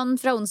meg en sånn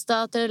fra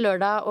onsdag til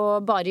lørdag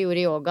og bare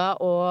gjorde yoga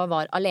og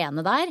var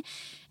alene der.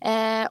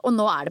 Og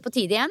nå det på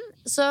tide igjen.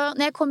 Så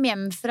når jeg kom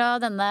hjem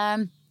fra denne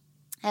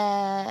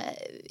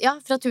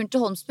fra turen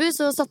til Holmsbu,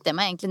 så satte jeg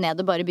meg egentlig ned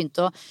og bare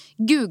begynte å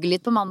google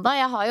litt på mandag.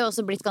 Jeg har jo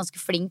også blitt ganske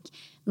flink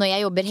når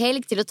jeg jobber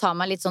helg til å ta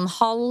meg litt sånn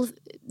halv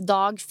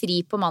dag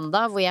fri på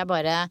mandag, hvor jeg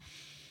bare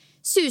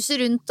suser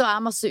rundt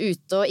og masse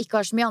ute og ikke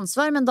har så mye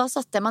ansvar. Men da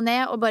satte jeg meg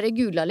ned og bare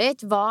googlet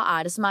litt. Hva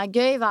det som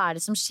gøy? Hva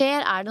det som skjer?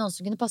 Det noen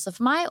som kunne passe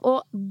for meg?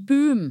 Og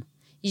boom!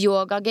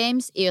 Yoga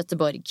Games i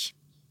Göteborg.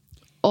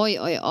 Oi.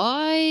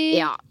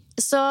 Ja,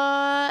 så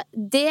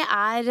det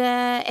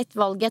et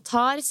valg jeg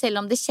tar, selv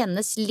om det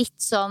kjennes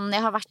litt sånn,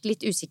 jeg har vært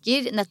litt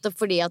usikker, nettopp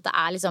fordi at det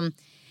liksom,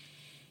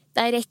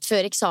 det rett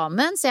før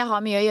eksamen, så jeg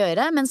har mye å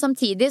gjøre, men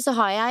samtidig så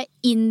har jeg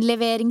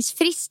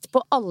innleveringsfrist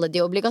på alle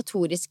de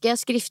obligatoriske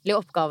skriftlige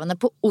oppgavene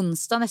på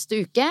onsdag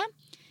neste uke,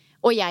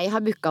 og jeg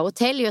har booket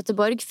hotell i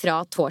Göteborg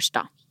fra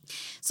torsdag.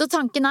 Så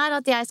tanken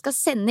at jeg skal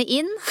sende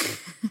inn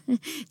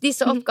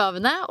disse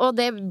oppgavene, og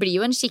det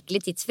blir jo en skikkelig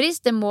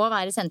tidsfrist, det må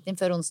være sendt inn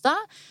før onsdag,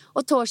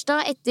 og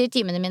torsdag etter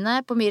timene mine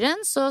på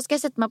Myren, så skal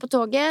jeg sette meg på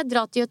toget,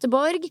 dra til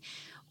Göteborg,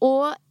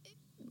 og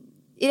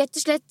rett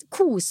og slett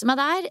kose meg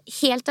der,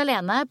 helt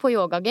alene på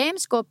Yoga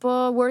Games, gå på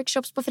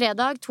workshops på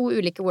fredag, 2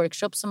 ulike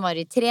workshops som var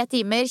i 3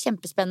 timer,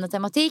 kjempespennende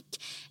tematikk,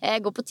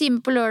 gå på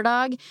time på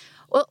lørdag,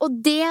 og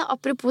det,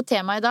 apropos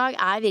temaet i dag,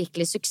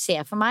 virkelig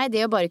suksess for meg,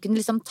 det å bare kunne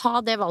liksom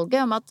ta det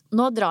valget om at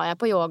nå drar jeg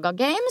på Yoga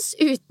Games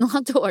uten å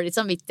ha dårlig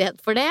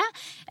samvittighet for det,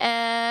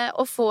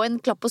 og få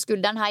en klapp på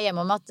skulderen her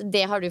hjemme om at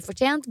det har du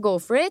fortjent, go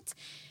for it,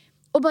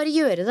 og bare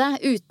gjøre det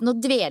uten å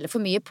dvele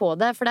for mye på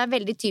det, for det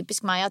veldig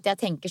typisk meg at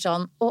jeg tenker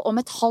sånn, og om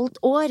et halvt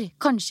år,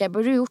 kanskje jeg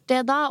burde gjort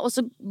det da, og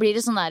så blir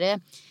det sånn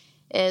der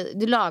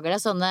du lager deg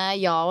sånne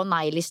ja- og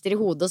nei-lister i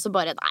hodet, og så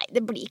bare, nei,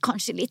 det blir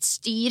kanskje litt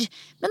styr.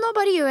 Men nå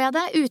bare gjør jeg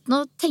det, uten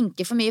å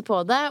tenke for mye på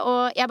det,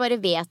 og jeg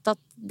bare vet at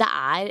det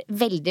er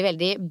veldig,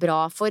 veldig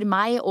bra for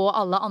meg og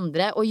alle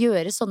andre å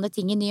gjøre sånne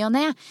ting i ny og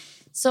ne.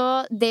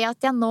 Så det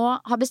at jeg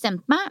nå har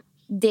bestemt meg,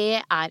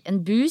 det er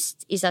en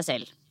boost i seg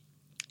selv.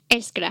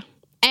 Elsker det.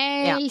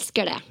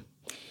 Elsker det.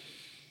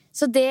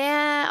 Så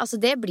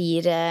det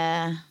blir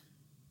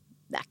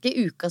det er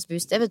ikke ukas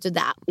boost, det vet du.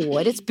 Det er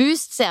årets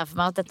boost, ser jeg for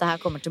meg at dette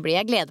her kommer til å bli.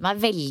 Jeg gleder meg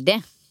veldig.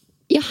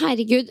 Ja,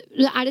 herregud.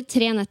 Er det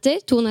 3 netter?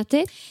 2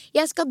 netter?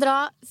 Jeg skal dra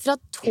fra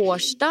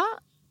torsdag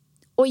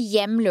og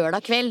hjem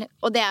lørdag kveld.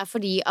 Og det er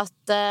fordi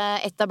at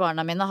et av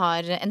barna mine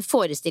har en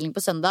forestilling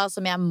på søndag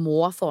som jeg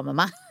må få med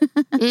meg.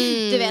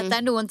 Du vet, det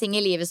er noen ting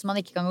i livet som man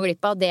ikke kan gå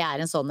glipp av, og det er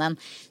en sånn en.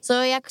 Så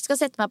jeg skal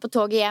sette meg på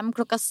toget hjem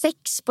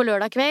 6:00 på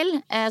lørdag kveld.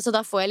 Så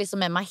da får jeg liksom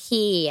med meg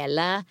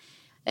hele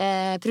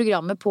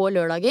programmet på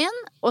lørdagen.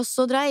 Og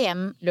så drar jeg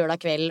hjem lørdag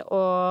kveld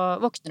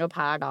og våkner opp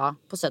her da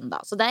på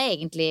søndag. Så det er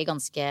egentlig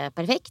ganske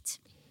perfekt.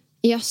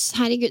 Yes,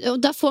 herregud. Og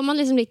da får man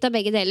liksom litt av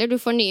begge deler. Du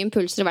får nye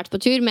impulser og vært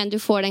på tur, men du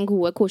får den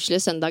gode,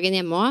 koselige søndagen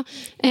hjemme også.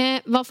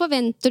 Hva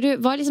forventer du?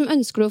 Hva liksom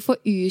ønsker du å få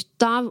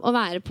ut av å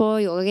være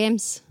på Yoga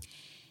Games?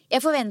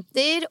 Jeg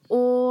forventer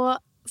å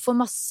få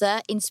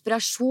masse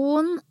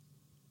inspirasjon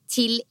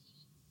til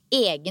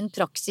egen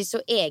praksis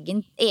og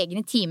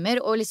egne timer,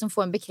 og liksom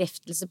få en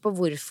bekreftelse på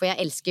hvorfor jeg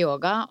elsker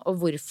yoga, og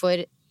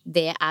hvorfor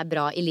det er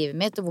bra i livet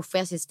mitt, og hvorfor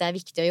jeg synes det er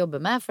viktig å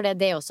jobbe med. For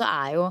det også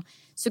er jo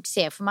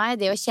suksess for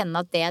meg, det å kjenne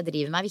at det jeg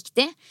driver med er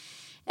viktig.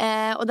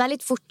 Og det er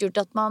litt fort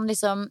gjort at man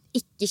liksom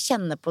ikke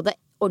kjenner på det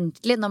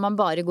ordentlig når man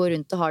bare går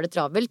rundt og har det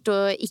travelt,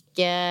 og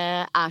ikke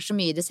er så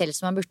mye i det selv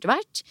som man burde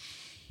vært.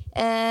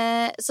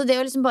 Så det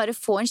å liksom bare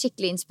få en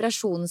skikkelig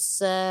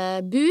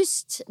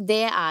inspirasjonsboost,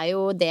 det er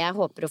jo det jeg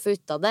håper å få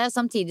ut av det.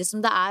 Samtidig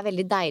som det er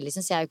veldig deilig,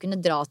 synes jeg, å kunne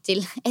dra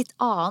til et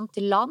annet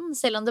land,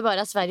 selv om det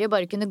bare er Sverige, og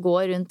bare kunne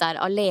gå rundt der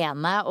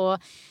alene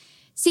og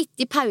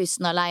sitte i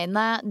pausen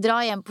alene,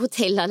 dra hjem på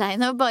hotell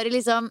alene og bare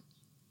liksom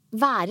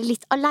være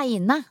litt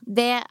alene.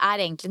 Det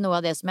er egentlig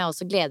noe av det som jeg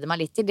også gleder meg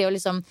litt til. Det å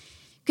liksom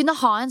kunne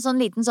ha en sånn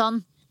liten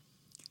sånn,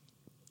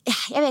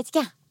 jeg vet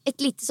ikke, et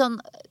lite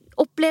sånn,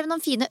 oppleve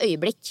noen fine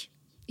øyeblikk.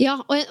 Ja,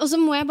 og så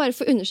må jeg bare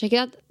få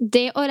understreke at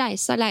det å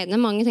reise alene,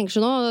 mange tenker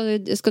sånn,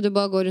 nå skal du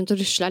bare gå rundt og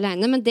rusle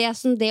alene, men det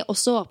som det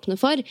også åpner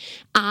for,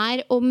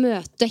 er å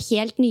møte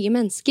helt nye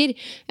mennesker.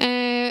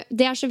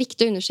 Det er så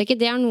viktig å understreke.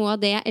 Det er noe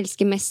av det jeg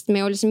elsker mest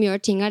med å liksom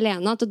gjøre ting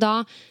alene, at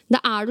da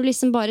er du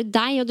liksom bare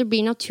deg, og det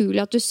blir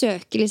naturlig at du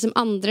søker liksom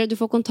andre, du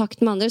får kontakt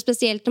med andre,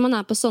 spesielt når man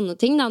er på sånne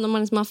ting, da, når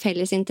man liksom har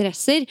felles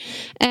interesser.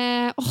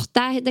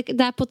 Det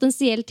er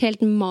potensielt helt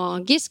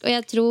magisk, og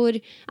det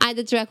tror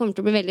jeg kommer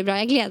til å bli veldig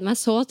bra. Jeg gleder meg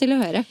så til å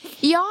høre.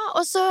 Ja,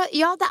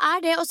 det er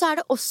det. Og så er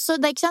det også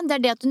det er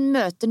det at du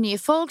møter nye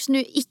folk som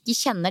du ikke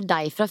kjenner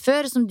deg fra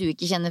før, som du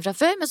ikke kjenner fra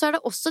før. Men så er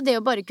det også det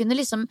å bare kunne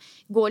liksom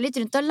gå litt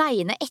rundt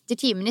alene etter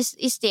timen,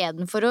 i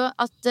stedet for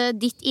at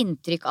ditt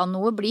inntrykk av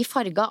noe blir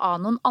farget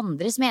av noen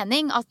andres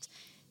mening. At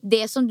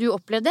det som du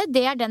opplevde,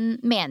 det er den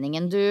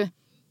meningen du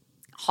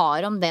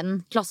har om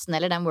den klassen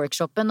eller den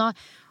workshopen.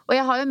 Og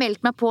jeg har jo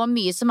meldt meg på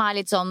mye som er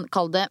litt sånn,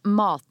 kall det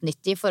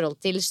matnyttig i forhold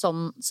til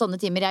sånne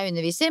timer jeg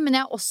underviser, men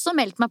jeg har også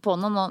meldt meg på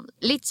noen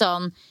litt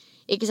sånn,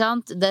 ikke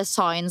sant, The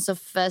Science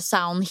of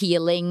Sound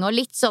Healing, og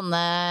litt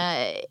sånne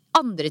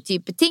andre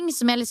typer ting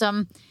som jeg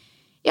liksom,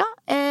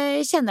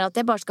 kjenner at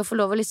jeg bare skal få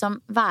lov å liksom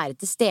være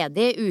til stede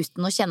i,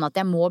 uten å kjenne at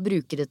jeg må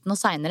bruke det til noe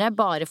senere,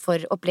 bare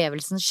for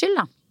opplevelsens skyld,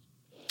 da.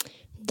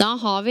 Da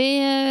har vi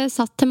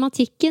satt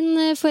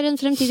tematikken for en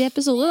fremtidig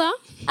episode, da.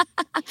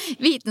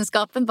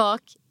 Vitenskapen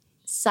bak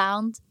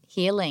Sound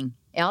Healing.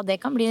 Ja,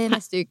 det kan bli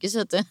neste uke,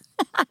 vet du.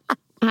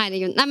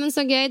 Herregud. Nei, men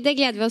så gøy. Det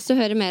gleder vi oss til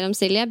å høre mer om,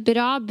 Silje.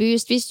 Bra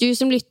boost. Hvis du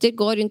som lytter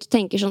går rundt og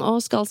tenker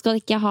sånn, skal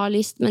ikke jeg ha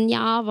lyst, men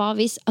ja, hva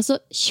hvis? Altså,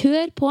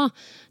 kjør på.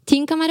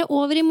 Ting kan være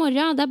over i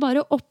morgen. Det er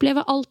bare å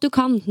oppleve alt du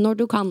kan, når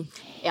du kan.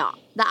 Ja,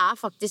 det er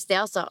faktisk det,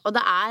 altså. Og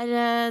det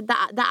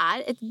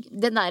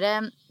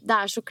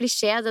er så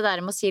klisjé, det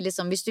der med å si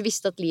liksom, hvis du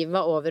visste at livet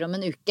var over om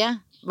en uke,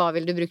 hva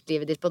ville du brukt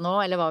livet ditt på nå,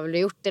 eller hva ville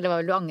du gjort, eller hva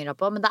ville du angre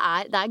på? Men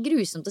det er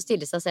grusomt å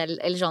stille seg selv,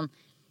 eller sånn.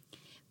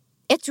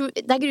 Jeg tror,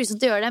 det er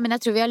grusomt å gjøre det, men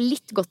jeg tror vi har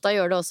litt godt av å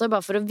gjøre det også,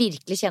 bare for å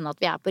virkelig kjenne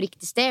at vi er på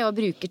riktig sted, og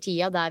bruker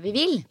tida der vi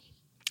vil.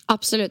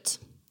 Absolutt.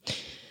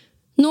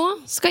 Nå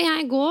skal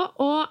jeg gå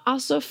og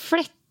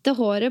flette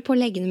håret på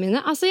leggene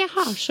mine. Jeg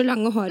har så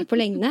lange hår på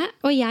leggene,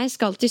 og jeg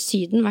skal til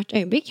Syden hvert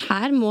øyeblikk.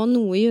 Her må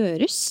noe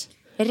gjøres.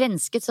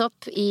 Rensket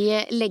opp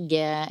i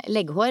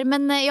legghår.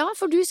 Men ja,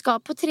 for du skal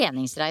på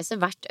treningsreise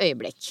hvert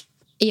øyeblikk.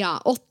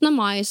 Ja, 8.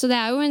 mai, så det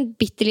er jo en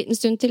bitteliten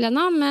stund til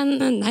ennå. Men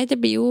nei, det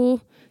blir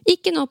jo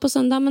ikke nå på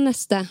søndag, men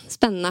neste.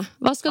 Spennende.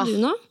 Hva skal du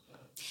nå?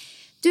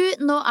 Du,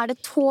 nå er det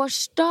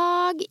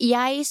torsdag.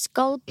 Jeg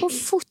skal på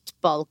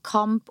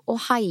fotballkamp og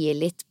heie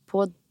litt på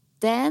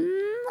den.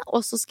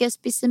 Og så skal jeg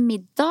spise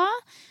middag.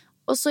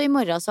 Og så i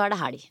morgen så er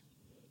det helg.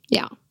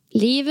 Ja,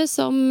 livet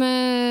som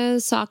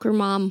soccer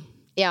mom.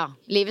 Ja,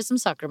 livet som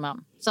soccer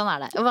mom. Sånn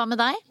er det. Og hva med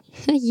deg?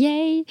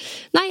 Yay.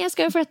 Nei, jeg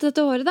skal jo flette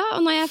dette året da,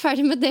 og når jeg er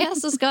ferdig med det,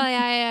 så skal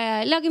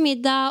jeg lage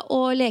middag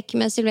og leke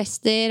med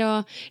Sylvester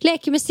og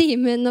leke med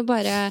Simen og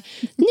bare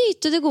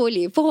nyte det gode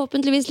liv.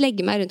 Forhåpentligvis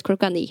legge meg rundt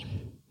 9:00.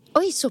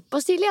 Oi,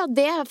 såpass tidlig, ja.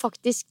 Det er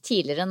faktisk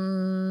tidligere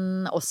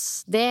enn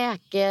oss. Det er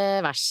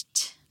ikke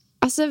verst.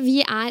 Altså, vi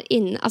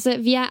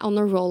er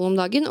on a roll om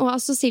dagen. Og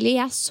altså, Silje,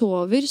 jeg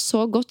sover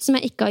så godt som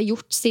jeg ikke har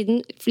gjort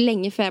siden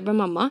lenge før jeg ble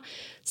mamma.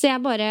 Så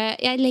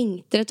jeg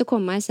lengter etter å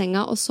komme meg i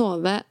senga og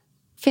sove.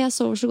 For jeg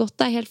sover så godt,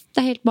 det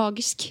er helt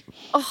magisk.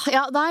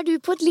 Ja, da er du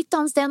på et litt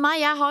annet sted enn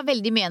meg. Jeg har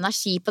veldig mye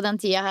energi på den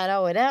tida her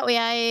av året. Og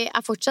jeg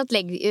er fortsatt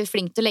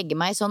flink til å legge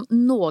meg i sånn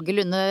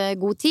noenlunde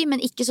god tid,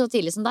 men ikke så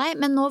tidlig som deg.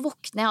 Men nå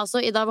våkner jeg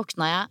altså, i dag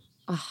våkna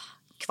jeg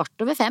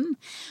 4:15.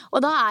 Og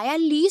da er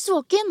jeg lys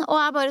våken, og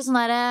er bare sånn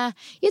der,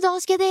 i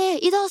dag skal jeg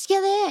det, i dag skal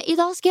jeg det, i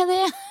dag skal jeg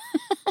det.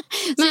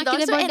 Men er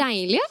ikke det bare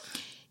deilig?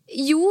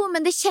 Jo,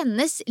 men det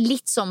kjennes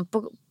litt sånn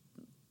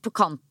på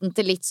kanten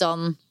til litt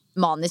sånn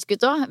manisk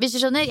ut også, hvis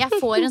du skjønner. Jeg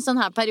får en sånn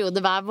her periode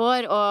hver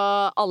vår,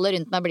 og alle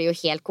rundt meg blir jo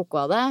helt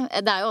koko av det.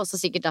 Det er jo også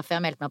sikkert derfor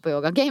jeg meldte meg på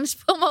Yoga Games,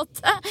 på en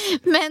måte.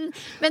 Men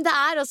det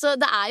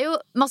er jo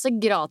masse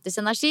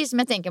gratis energi som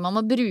jeg tenker man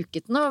må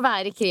bruke til noe,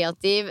 være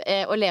kreativ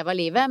og leve av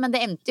livet. Men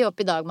det endte jo opp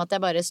i dag med at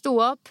jeg bare sto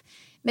opp,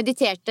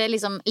 mediterte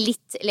liksom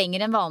litt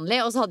lenger enn vanlig,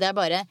 og så hadde jeg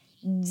bare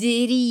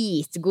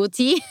dritgod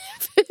tid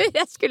før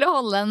jeg skulle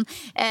holde en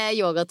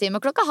yogatime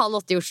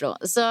 7:30 i Oslo.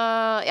 Så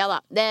ja da,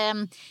 det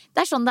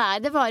er sånn det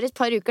er. Det varer et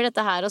par uker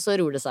dette her, og så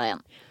roer det seg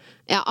igjen.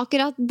 Ja,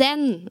 akkurat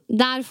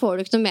der får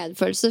du ikke noe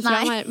medfølelse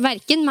fra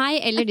hverken meg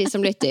eller de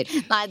som lytter.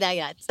 Nei, det er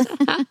greit.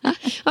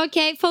 Ok,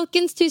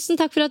 folkens, tusen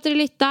takk for at dere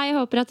lytta. Jeg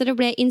håper at dere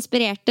ble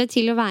inspirerte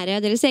til å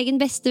være deres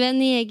egen bestevenn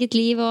i eget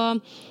liv.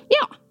 Og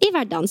ja, i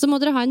hverdagen så må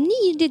dere ha en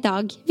nydelig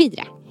dag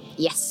videre.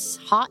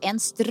 Yes, ha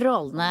en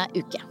strålende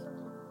uke.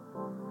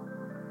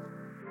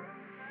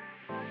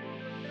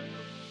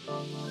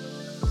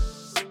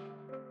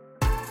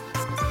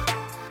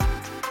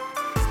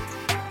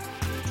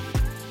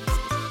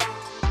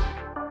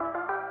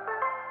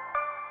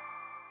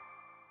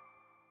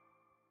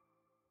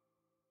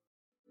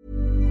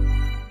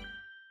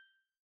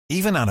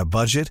 Even on a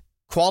budget,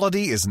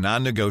 quality is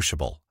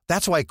non-negotiable.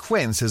 That's why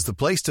Quince is the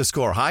place to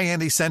score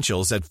high-end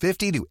essentials at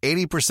 50 to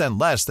 80%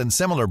 less than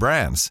similar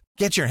brands.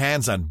 Get your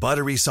hands on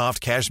buttery soft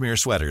cashmere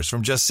sweaters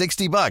from just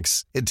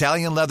 $60,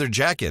 Italian leather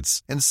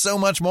jackets, and so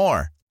much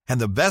more. And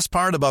the best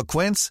part about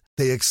Quince,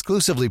 they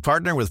exclusively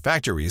partner with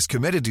factories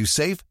committed to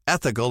safe,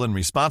 ethical, and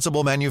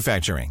responsible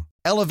manufacturing.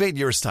 Elevate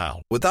your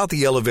style without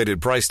the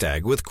elevated price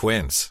tag with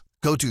Quince.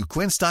 Go to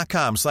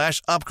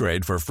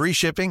quince.com/upgrade for free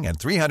shipping and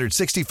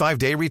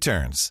 365-day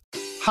returns.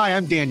 Hi,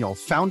 I'm Daniel,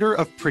 founder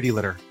of Pretty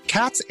Litter.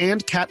 Cats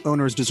and cat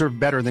owners deserve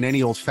better than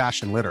any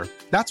old-fashioned litter.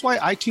 That's why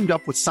I teamed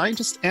up with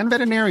scientists and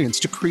veterinarians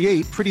to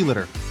create Pretty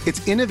Litter.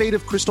 Its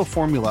innovative crystal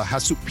formula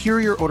has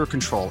superior odor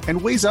control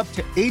and weighs up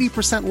to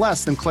 80%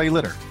 less than clay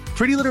litter.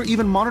 Pretty Litter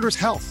even monitors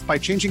health by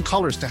changing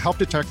colors to help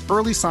detect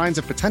early signs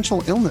of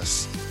potential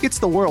illness. It's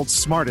the world's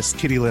smartest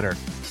kitty litter.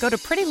 Go to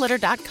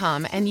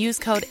prettylitter.com and use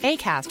code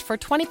ACAST for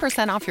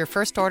 20% off your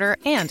first order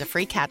and a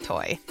free cat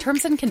toy.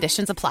 Terms and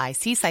conditions apply.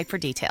 See site for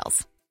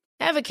details.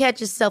 Ever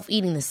catch yourself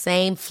eating the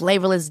same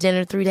flavorless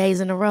dinner 3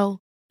 days in a row?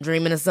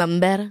 Dreaming of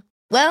something better?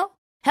 Well,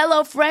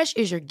 HelloFresh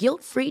is your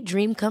guilt-free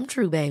dream come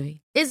true,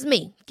 baby. It's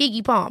me,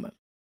 Keke Palmer.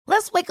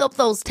 Let's wake up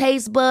those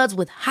taste buds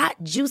with hot,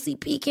 juicy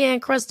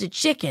pecan-crusted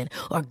chicken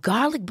or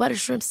garlic butter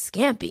shrimp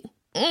scampi.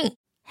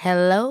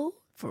 Hello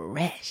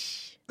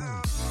Fresh.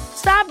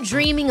 Stop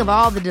dreaming of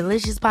all the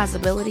delicious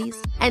possibilities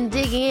and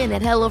dig in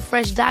at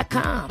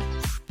HelloFresh.com.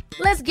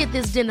 Let's get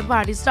this dinner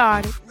party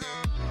started.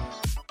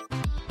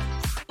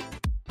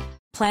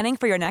 Planning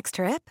for your next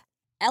trip?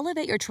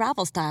 Elevate your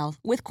travel style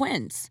with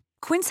Quince.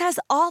 Quince has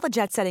all the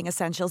jet-setting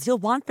essentials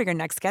you'll want for your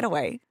next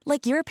getaway,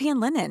 like European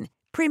linen,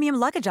 premium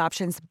luggage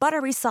options,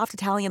 buttery soft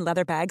Italian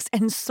leather bags,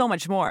 and so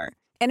much more.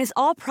 And is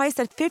all priced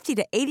at 50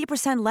 to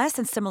 80% less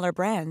than similar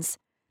brands.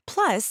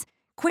 Plus,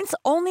 Quince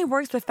only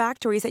works with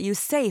factories that use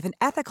safe and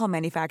ethical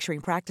manufacturing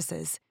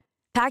practices.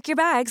 Pack your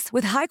bags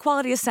with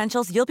high-quality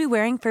essentials you'll be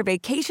wearing for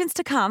vacations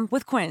to come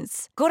with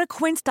Quince. Go to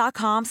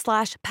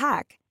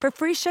quince.com/pack for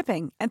free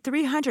shipping and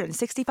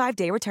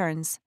 365-day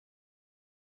returns.